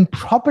Australian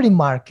property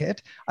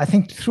market, I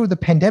think through the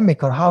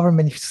pandemic or however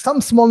many,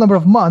 some small number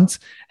of months,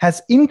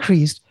 has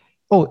increased.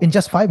 Oh, in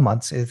just 5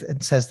 months,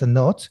 it says the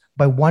notes,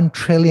 by $1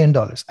 trillion.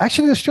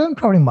 Actually, the Australian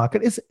property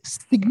market is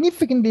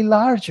significantly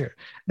larger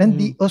than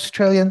the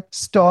Australian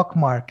stock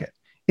market.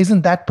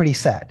 Isn't that pretty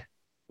sad?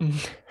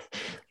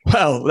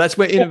 Well, that's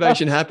where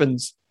innovation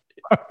happens.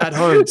 At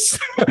home.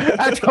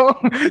 At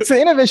home. So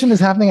innovation is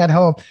happening at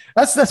home.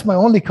 That's my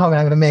only comment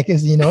I'm going to make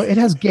is, it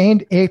has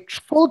gained a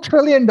full $1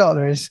 trillion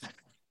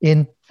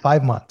in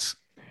 5 months.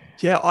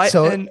 Yeah, I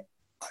saw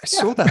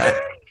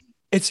that.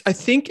 I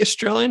think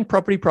Australian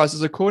property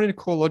prices, according to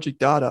CoreLogic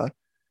data,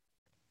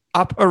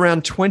 up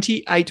around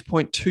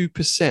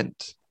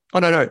 28.2%. Oh,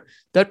 no.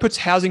 That puts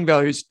housing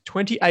values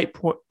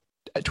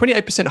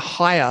 28%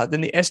 higher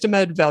than the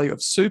estimated value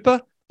of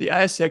super, the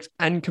ASX,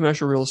 and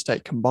commercial real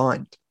estate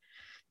combined.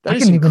 That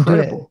is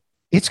incredible.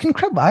 It's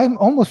incredible. I'm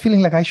almost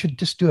feeling like I should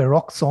just do a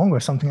rock song or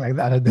something like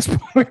that at this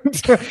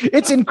point.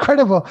 It's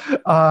incredible.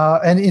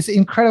 And it's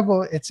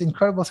incredible. It's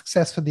incredible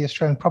success for the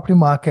Australian property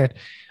market.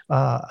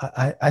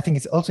 I think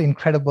it's also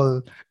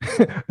incredible,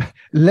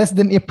 less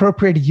than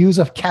appropriate use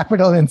of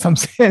capital in some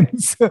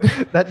sense.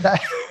 But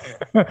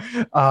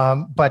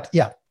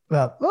yeah,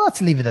 well,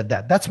 let's leave it at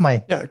that. That's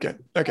my... Yeah,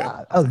 okay.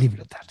 I'll leave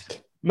it at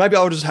that. Maybe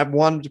I'll just have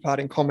one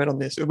departing comment on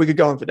this. We could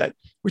go on for days,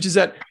 which is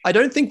that I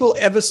don't think we'll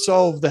ever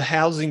solve the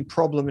housing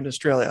problem in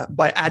Australia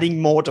by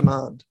adding more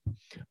demand.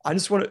 I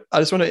just want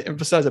to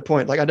emphasize a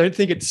point. Like, I don't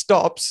think it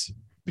stops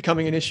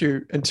becoming an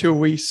issue until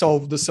we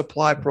solve the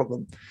supply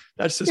problem.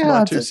 That's just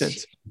my 2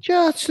 cents.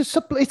 Yeah, it's just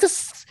we have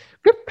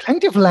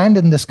plenty of land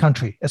in this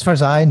country, as far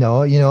as I know.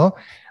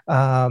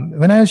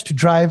 When I used to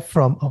drive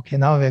from,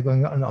 now we're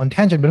going on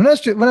tangent, but when I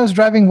was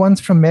driving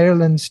once from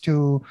Maryland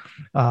to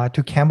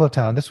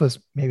Campbelltown, this was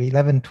maybe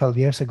 11, 12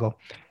 years ago.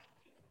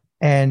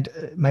 And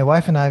my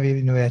wife and I,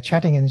 we were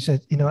chatting, and she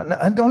said,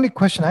 and the only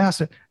question I asked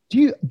her,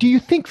 do you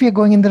think we are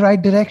going in the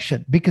right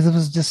direction? Because it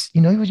was just,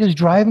 we were just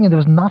driving and there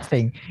was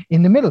nothing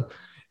in the middle.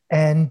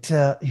 And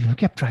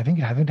kept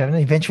driving. And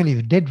eventually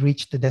we did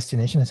reach the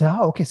destination. I said,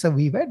 okay, so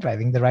we were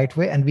driving the right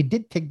way and we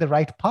did take the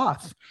right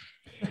path.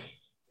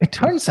 It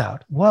turns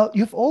out, well,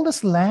 you have all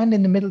this land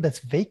in the middle that's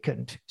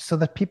vacant so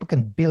that people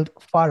can build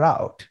as far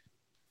out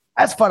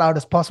as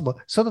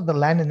possible, so that the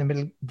land in the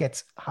middle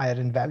gets higher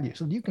in value.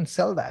 So you can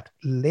sell that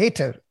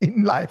later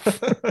in life.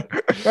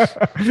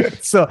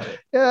 So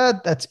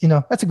that's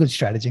a good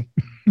strategy.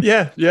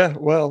 Yeah.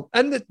 Well,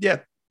 and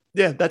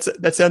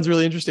that sounds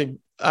really interesting.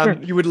 Sure.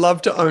 You would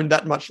love to own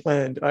that much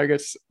land. I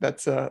guess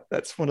that's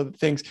one of the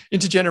things.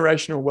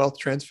 Intergenerational wealth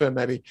transfer,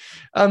 maybe.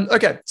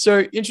 Okay,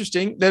 so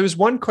interesting. There was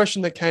one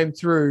question that came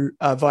through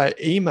via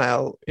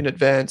email in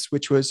advance,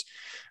 which was,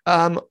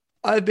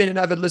 I've been an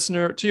avid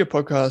listener to your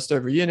podcast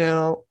over a year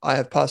now. I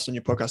have passed on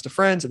your podcast to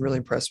friends. I'm really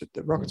impressed with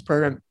the Rockets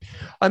program.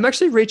 I'm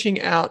actually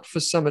reaching out for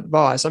some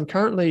advice. I'm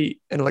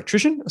currently an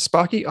electrician, a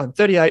Sparky. I'm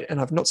 38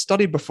 and I've not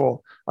studied before.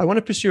 I want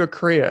to pursue a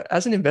career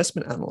as an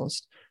investment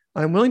analyst.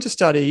 I'm willing to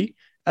study,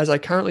 as I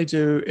currently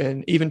do,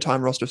 an even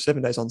time roster of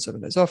 7 days on, 7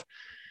 days off.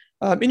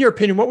 In your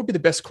opinion, what would be the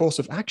best course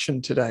of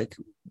action today?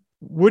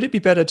 Would it be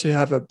better to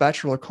have a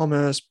Bachelor of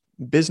Commerce,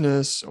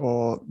 business,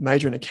 or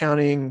major in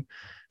accounting?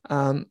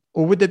 Or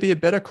would there be a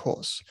better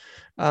course?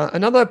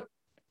 Another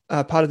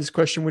part of this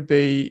question would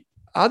be,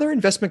 are there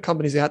investment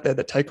companies out there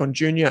that take on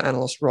junior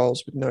analyst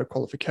roles with no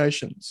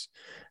qualifications?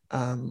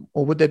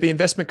 Or would there be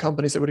investment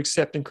companies that would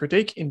accept and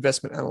critique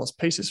investment analyst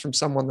pieces from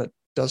someone that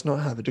does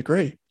not have a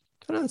degree?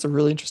 I know that's a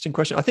really interesting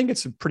question. I think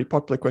it's a pretty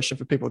popular question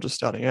for people just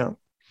starting out.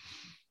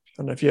 I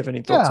don't know if you have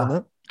any thoughts on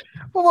that.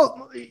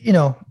 Well,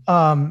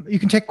 you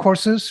can take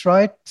courses,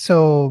 right?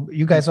 So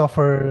you guys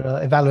offer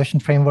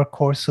evaluation framework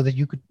course so that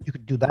you could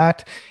do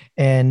that,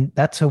 and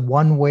that's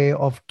one way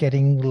of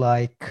getting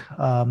like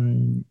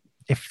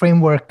a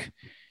framework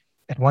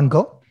at one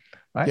go,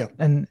 right? Yeah.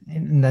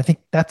 And I think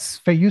that's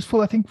very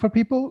useful. I think for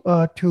people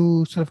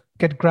to sort of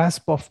get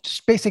grasp of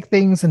just basic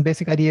things and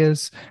basic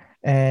ideas,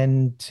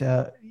 and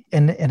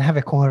have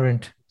a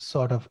coherent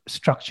sort of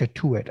structure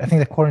to it. I think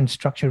the coherent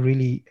structure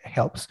really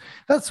helps.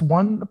 That's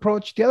one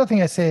approach. The other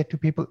thing I say to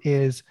people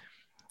is,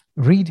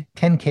 read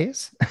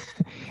 10Ks.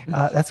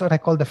 That's what I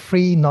call the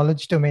free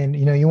knowledge domain.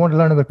 You want to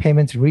learn about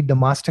payments, read the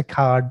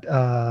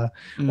MasterCard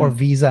or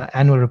Visa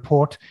annual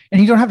report.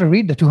 And you don't have to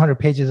read the 200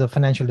 pages of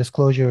financial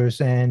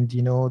disclosures and,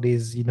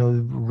 these,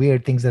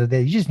 weird things that are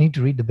there. You just need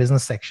to read the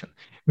business section.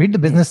 Read the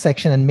business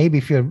section. And maybe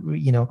if you're,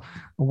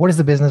 what is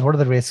the business? What are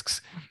the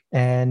risks?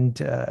 And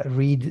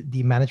read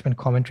the management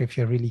commentary if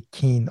you're really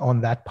keen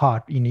on that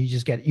part.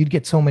 You'd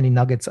get so many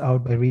nuggets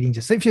out by reading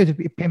just if you're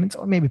payments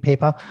or maybe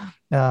PayPal,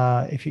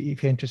 if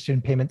you're interested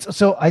in payments.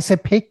 So I say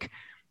pick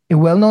a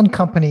well-known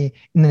company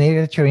in an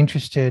area that you're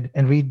interested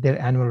and read their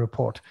annual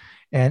report.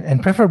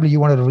 And preferably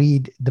you want to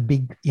read the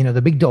big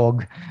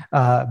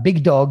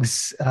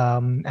dog's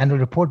annual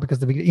report,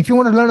 because if you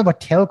want to learn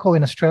about telco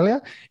in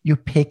Australia, you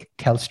pick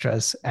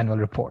Telstra's annual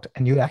report,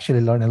 and you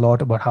actually learn a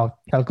lot about how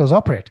telcos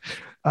operate.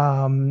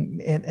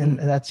 And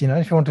that's,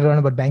 if you want to learn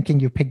about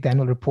banking, you pick the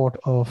annual report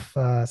of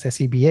say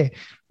CBA,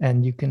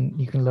 and you can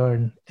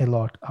learn a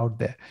lot out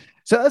there.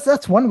 So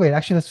that's one way.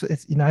 Actually,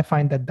 I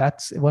find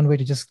that's one way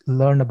to just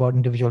learn about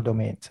individual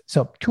domains.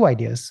 So 2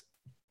 ideas.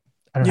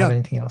 I don't have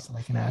anything else that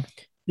I can add.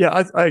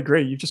 Yeah, I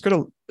agree. You've just got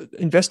to,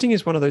 investing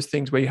is one of those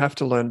things where you have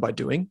to learn by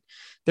doing.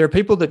 There are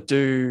people that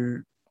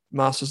do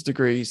master's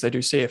degrees, they do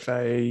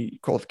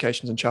CFA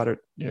qualifications and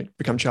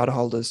become charter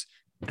holders,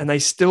 and they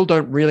still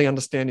don't really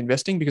understand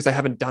investing because they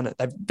haven't done it.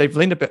 They've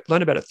learned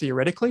about it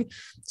theoretically.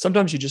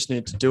 Sometimes you just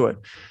need to do it.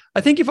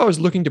 I think if I was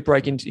looking to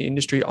break into the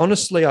industry,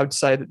 honestly, I would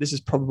say that this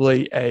is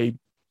probably a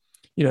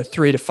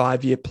 3 to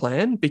 5 year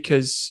plan,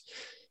 because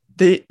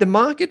the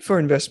market for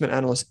investment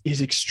analysts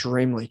is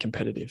extremely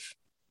competitive.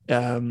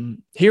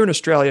 Here in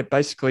Australia,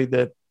 basically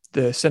the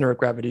center of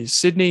gravity is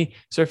Sydney.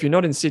 So if you're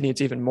not in Sydney,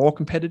 it's even more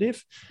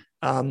competitive.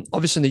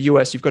 Obviously in the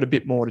US, you've got a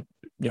bit more,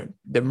 there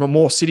are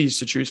more cities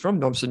to choose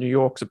from. Obviously New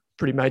York's a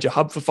pretty major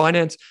hub for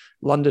finance,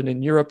 London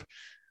in Europe.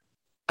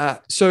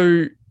 It's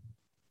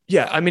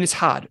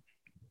hard.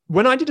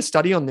 When I did a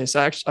study on this,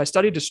 I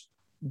studied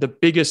the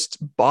biggest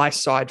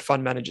buy-side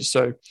fund managers.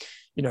 So,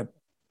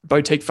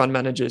 boutique fund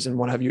managers and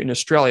what have you in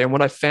Australia. And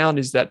what I found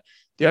is that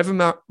the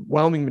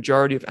overwhelming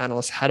majority of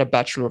analysts had a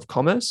Bachelor of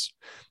Commerce.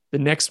 The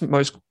next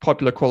most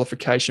popular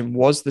qualification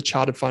was the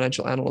Chartered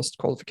Financial Analyst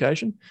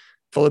qualification,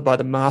 followed by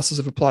the Masters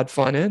of Applied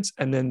Finance,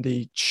 and then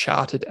the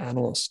Chartered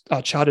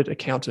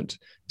Accountant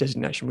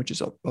designation, which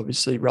is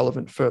obviously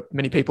relevant for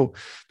many people.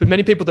 But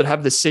many people that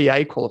have the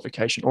CA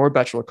qualification or a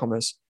Bachelor of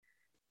Commerce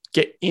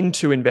get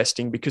into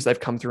investing because they've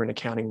come through an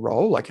accounting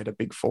role, like at a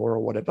Big Four or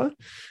whatever.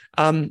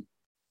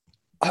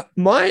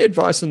 My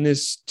advice on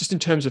this, just in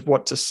terms of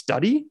what to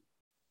study,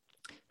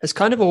 has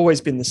kind of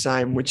always been the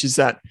same, which is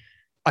that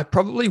I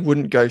probably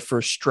wouldn't go for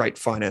a straight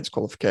finance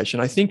qualification.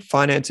 I think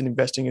finance and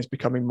investing is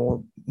becoming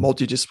more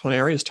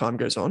multidisciplinary as time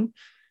goes on.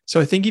 So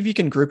I think if you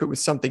can group it with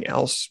something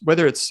else,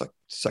 whether it's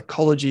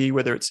psychology,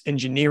 whether it's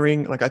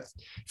engineering,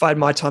 if I had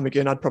my time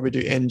again, I'd probably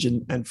do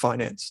engine and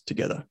finance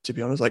together, to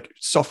be honest, like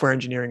software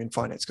engineering and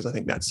finance, because I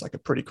think that's like a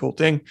pretty cool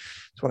thing.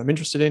 It's what I'm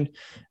interested in.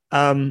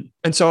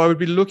 And so I would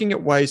be looking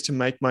at ways to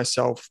make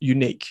myself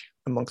unique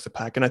amongst the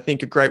pack. And I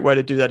think a great way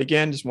to do that,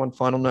 again, just one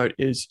final note,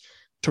 is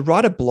to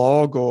write a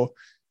blog or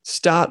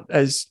start,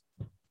 as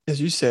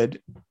you said,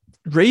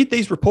 read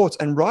these reports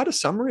and write a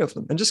summary of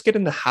them and just get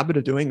in the habit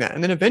of doing that.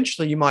 And then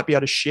eventually you might be able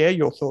to share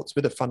your thoughts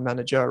with a fund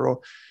manager or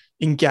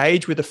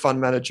engage with a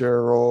fund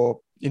manager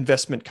or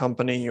investment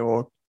company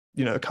or,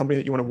 a company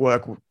that you want to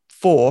work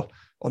for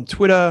on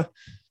Twitter,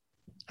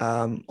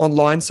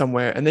 online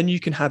somewhere. And then you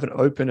can have an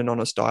open and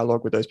honest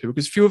dialogue with those people,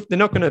 because they're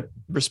not going to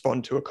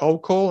respond to a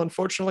cold call,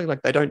 unfortunately.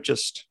 Like, they don't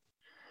just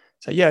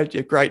say, yeah,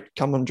 great,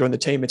 come on, join the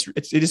team.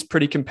 It is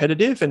pretty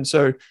competitive. And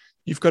so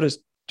you've got to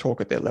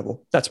talk at their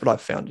level. That's what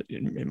I've found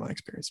in my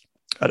experience.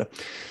 I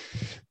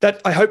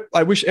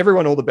wish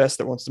everyone all the best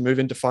that wants to move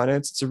into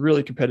finance. It's a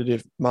really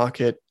competitive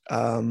market.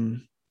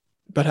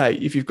 But hey,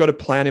 if you've got a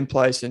plan in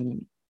place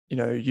and,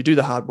 you do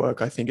the hard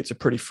work, I think it's a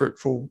pretty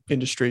fruitful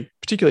industry,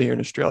 particularly here in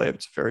Australia.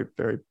 It's a very,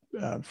 very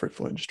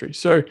fruitful industry.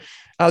 So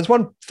there's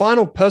one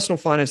final personal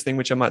finance thing,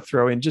 which I might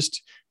throw in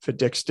just for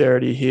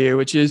dexterity here,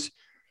 which is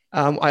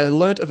I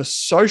learned of a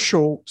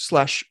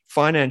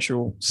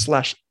social/financial/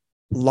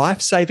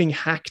 life-saving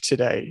hack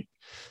today.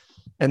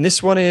 And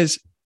this one is,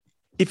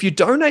 if you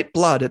donate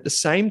blood at the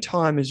same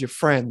time as your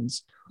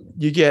friends,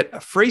 you get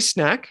a free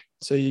snack.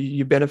 So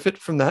you benefit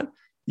from that.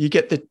 You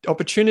get the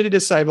opportunity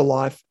to save a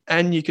life,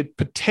 and you could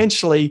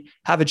potentially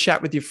have a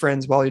chat with your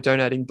friends while you're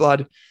donating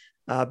blood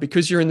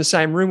because you're in the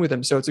same room with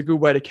them. So it's a good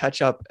way to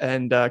catch up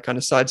and kind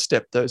of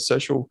sidestep those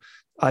social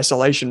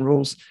isolation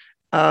rules.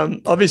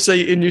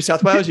 Obviously in New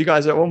South Wales, you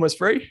guys are almost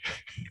free.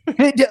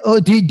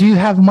 Do you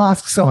have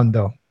masks on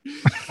though?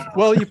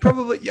 Well,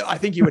 I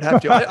think you would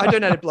have to. I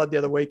donated blood the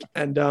other week,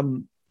 and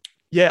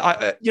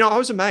I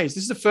was amazed.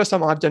 This is the first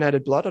time I've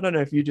donated blood. I don't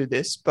know if you do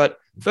this, but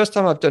first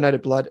time I've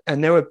donated blood,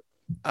 and there were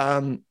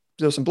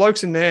some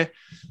blokes in there.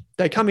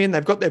 They come in,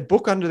 they've got their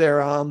book under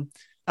their arm.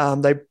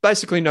 They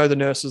basically know the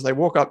nurses. They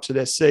walk up to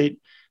their seat.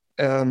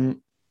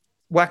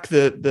 whack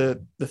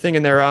the thing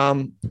in their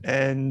arm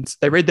and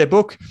they read their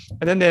book,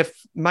 and then their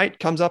mate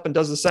comes up and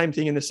does the same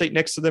thing in the seat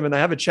next to them, and they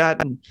have a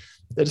chat and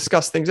they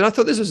discuss things. And I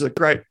thought this was a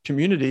great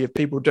community of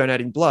people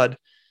donating blood.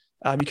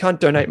 You can't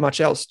donate much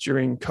else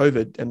during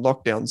COVID and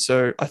lockdown.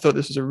 So I thought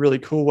this was a really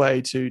cool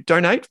way to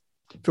donate,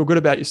 feel good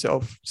about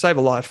yourself, save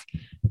a life,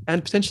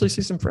 and potentially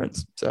see some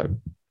friends. So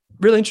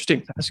really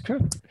interesting. That's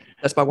good.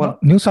 That's my one. Well,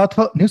 New South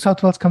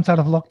Wales comes out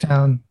of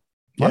lockdown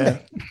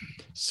Monday. Yeah.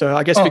 So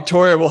I guess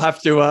Victoria will have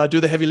to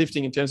do the heavy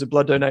lifting in terms of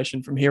blood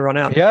donation from here on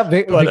out. Yeah,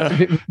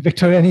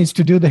 Victoria needs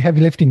to do the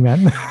heavy lifting,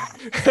 man.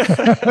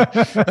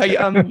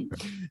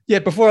 Hey,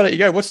 before I let you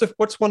go,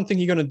 what's one thing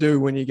you're going to do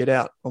when you get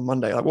out on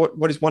Monday? Like,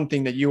 what is one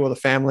thing that you or the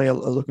family are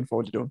looking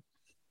forward to doing?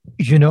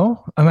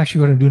 I'm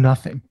actually going to do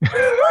nothing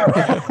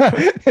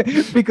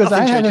because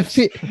I have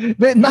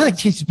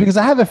because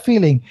I have a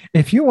feeling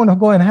if you want to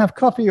go and have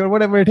coffee or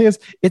whatever it is,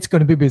 it's going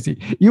to be busy.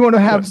 You want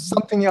to have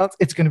something else,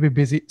 it's going to be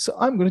busy. So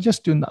I'm going to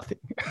just do nothing.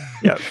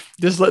 Yeah,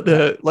 just let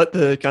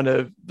the kind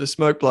of the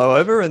smoke blow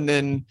over, and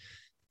then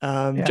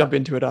jump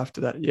into it after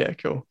that. Yeah,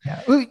 cool.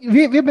 Yeah,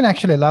 we've been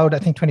actually allowed, I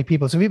think, 20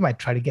 people, so we might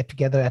try to get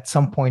together at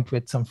some point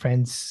with some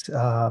friends.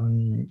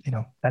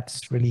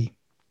 That's really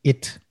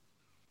it.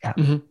 Yeah.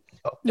 Mm-hmm.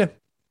 Yeah.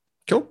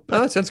 Cool.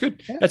 Oh, that sounds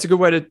good. Yeah. It's a good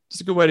way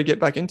to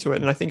get back into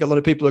it. And I think a lot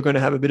of people are going to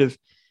have a bit of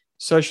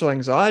social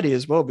anxiety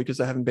as well because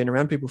they haven't been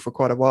around people for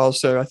quite a while.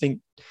 So I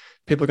think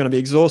people are going to be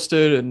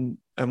exhausted and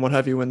what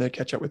have you when they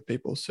catch up with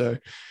people. So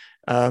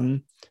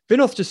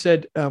Vinod just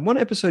said one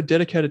episode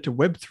dedicated to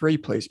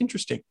Web3, please.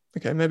 Interesting.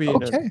 Okay, maybe.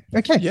 Okay.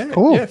 Yeah.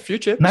 Cool. Yeah.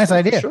 Future episode. Nice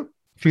idea. Sure.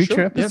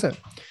 Future episode. Yeah.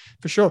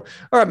 For sure.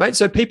 All right, mate.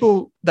 So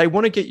people, they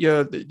want to get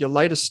your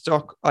latest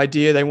stock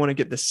idea. They want to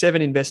get the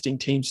 7 Investing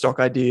team stock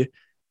idea.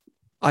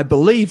 I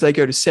believe they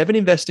go to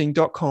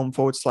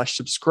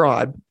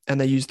 7investing.com/subscribe and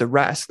they use the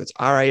RASK, that's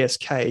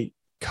RASK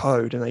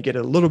code, and they get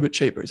it a little bit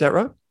cheaper. Is that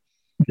right?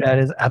 That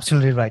is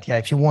absolutely right. Yeah.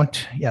 If you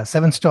want,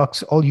 7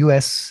 stocks, all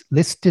US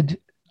listed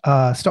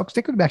stocks.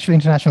 They could be actually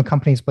international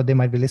companies, but they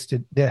might be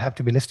listed. They have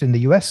to be listed in the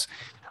US.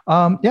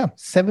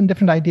 7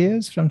 different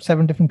ideas from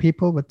 7 different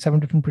people with 7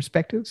 different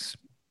perspectives.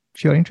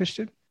 If you're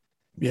interested.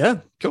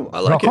 Yeah. Cool.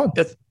 I like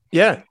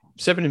it.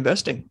 7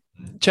 Investing.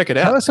 Check it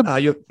out. Tell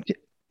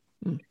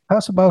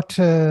us about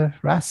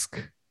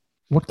Rask.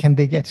 What can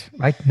they get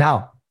right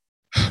now?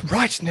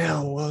 Right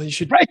now? Well, you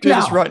should do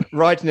this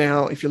right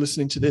now. If you're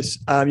listening to this,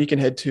 you can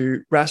head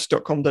to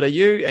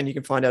rask.com.au and you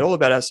can find out all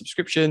about our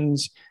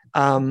subscriptions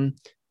and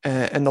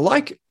the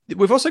like.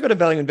 We've also got a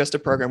value investor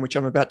program, which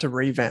I'm about to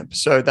revamp.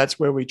 So that's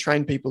where we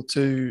train people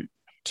to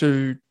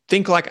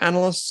think like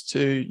analysts.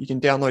 You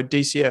can download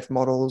DCF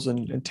models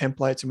and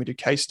templates, and we do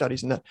case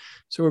studies and that.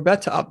 So we're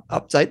about to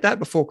update that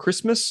before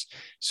Christmas.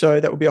 So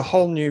that will be a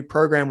whole new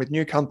program with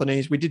new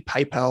companies. We did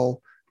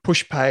PayPal,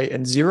 PushPay,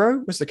 and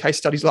Xero was the case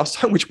studies last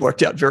time, which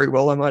worked out very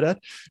well, I might add,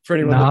 for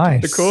anyone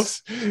that took the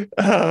course.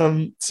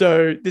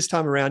 So this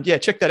time around,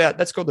 check that out.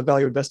 That's called the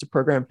Value Investor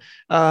Program.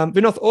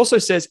 Vinod also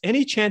says,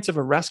 any chance of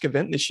a Rask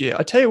event this year?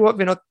 I tell you what,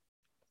 Vinod,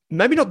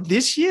 maybe not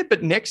this year,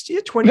 but next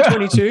year,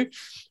 2022,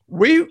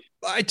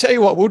 I tell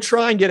you what, we'll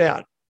try and get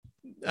out.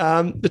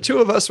 The two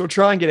of us will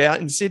try and get out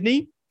in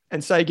Sydney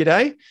and say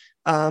g'day,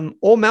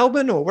 or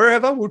Melbourne or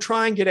wherever. We'll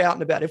try and get out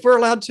and about. If we're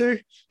allowed to,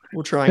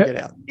 we'll try and get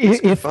out.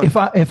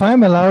 If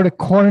I'm allowed a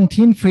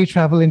quarantine-free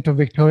travel into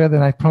Victoria,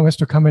 then I promise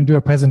to come and do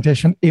a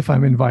presentation if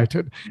I'm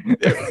invited.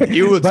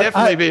 You will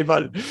definitely be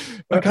invited.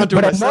 I can't do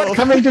it myself. I'm not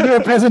coming to do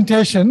a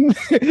presentation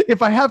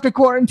if I have to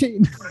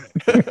quarantine.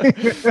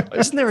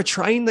 Isn't there a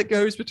train that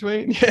goes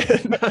between?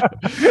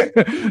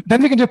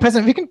 Then we can do a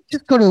present. We can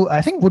just go to,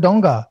 I think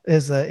Wodonga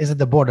is at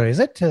the border, is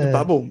it? The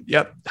bubble.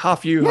 Yep.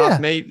 Half you, half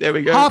me. There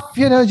we go. Half,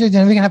 we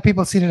can have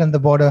people seated on the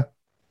border.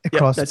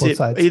 Across both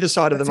sides. Either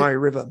side of the Murray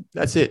River.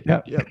 That's it.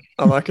 Yeah.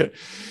 I like it.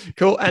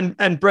 Cool.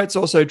 And Brett's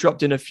also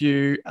dropped in a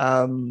few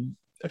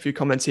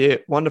comments here.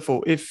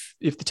 Wonderful. If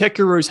the tech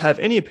gurus have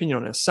any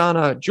opinion on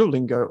Asana,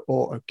 Duolingo,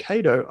 or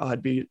Okado,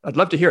 I'd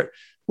love to hear it.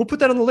 We'll put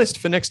that on the list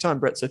for next time,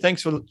 Brett. So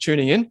thanks for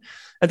tuning in.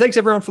 And thanks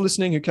everyone for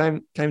listening who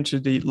came to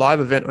the live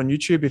event on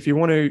YouTube. If you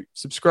want to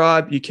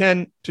subscribe, you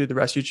can to the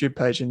RAS YouTube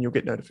page and you'll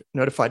get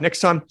notified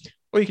next time,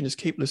 or you can just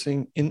keep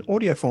listening in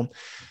audio form.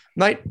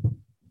 Mate,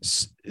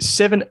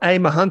 7A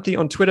Mahanti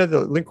on Twitter.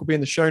 The link will be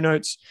in the show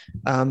notes.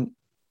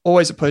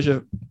 Always a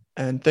pleasure.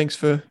 And thanks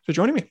for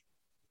joining me.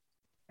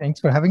 Thanks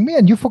for having me.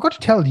 And you forgot to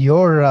tell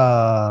your,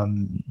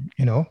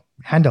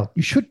 handle.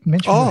 You should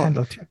mention your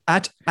handle too.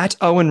 At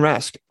Owen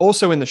Rask,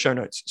 also in the show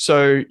notes.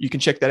 So you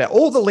can check that out.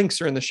 All the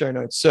links are in the show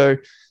notes. So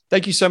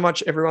thank you so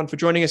much, everyone, for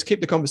joining us.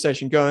 Keep the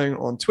conversation going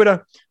on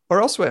Twitter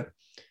or elsewhere.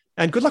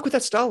 And good luck with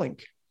that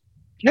Starlink.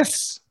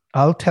 Yes.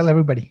 I'll tell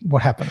everybody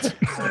what happens.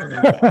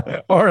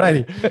 All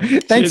righty.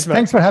 Thanks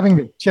for having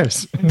me.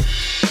 Cheers.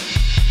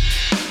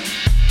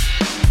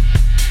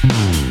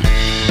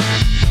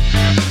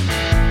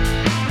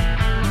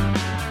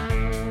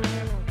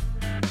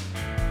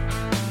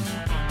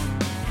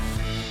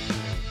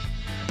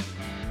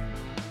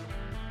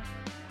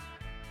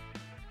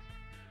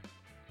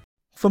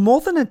 For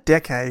more than a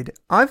decade,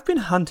 I've been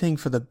hunting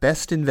for the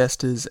best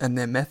investors and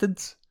their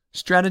methods,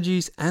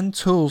 strategies, and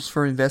tools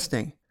for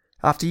investing.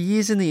 After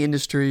years in the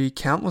industry,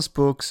 countless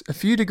books, a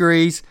few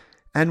degrees,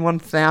 and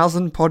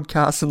 1,000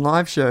 podcasts and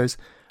live shows,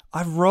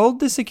 I've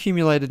rolled this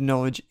accumulated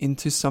knowledge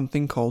into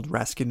something called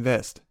Rask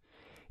Invest.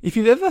 If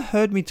you've ever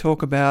heard me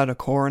talk about a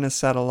core and a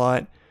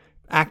satellite,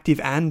 active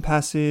and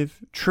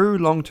passive, true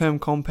long-term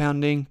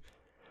compounding,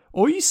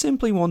 or you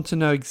simply want to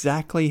know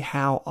exactly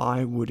how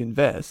I would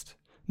invest,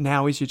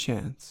 now is your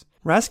chance.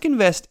 Rask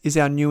Invest is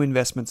our new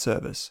investment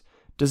service,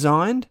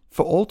 designed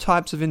for all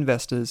types of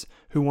investors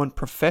who want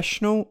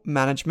professional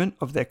management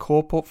of their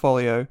core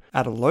portfolio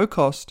at a low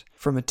cost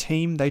from a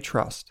team they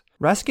trust.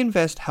 Rask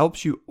Invest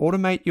helps you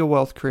automate your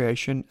wealth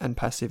creation and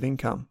passive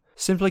income.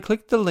 Simply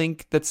click the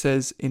link that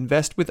says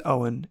Invest with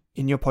Owen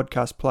in your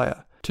podcast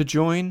player to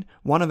join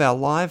one of our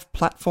live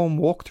platform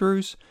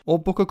walkthroughs or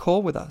book a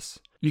call with us.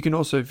 You can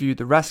also view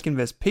the Rask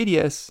Invest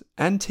PDS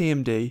and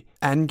TMD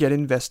and get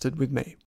invested with me.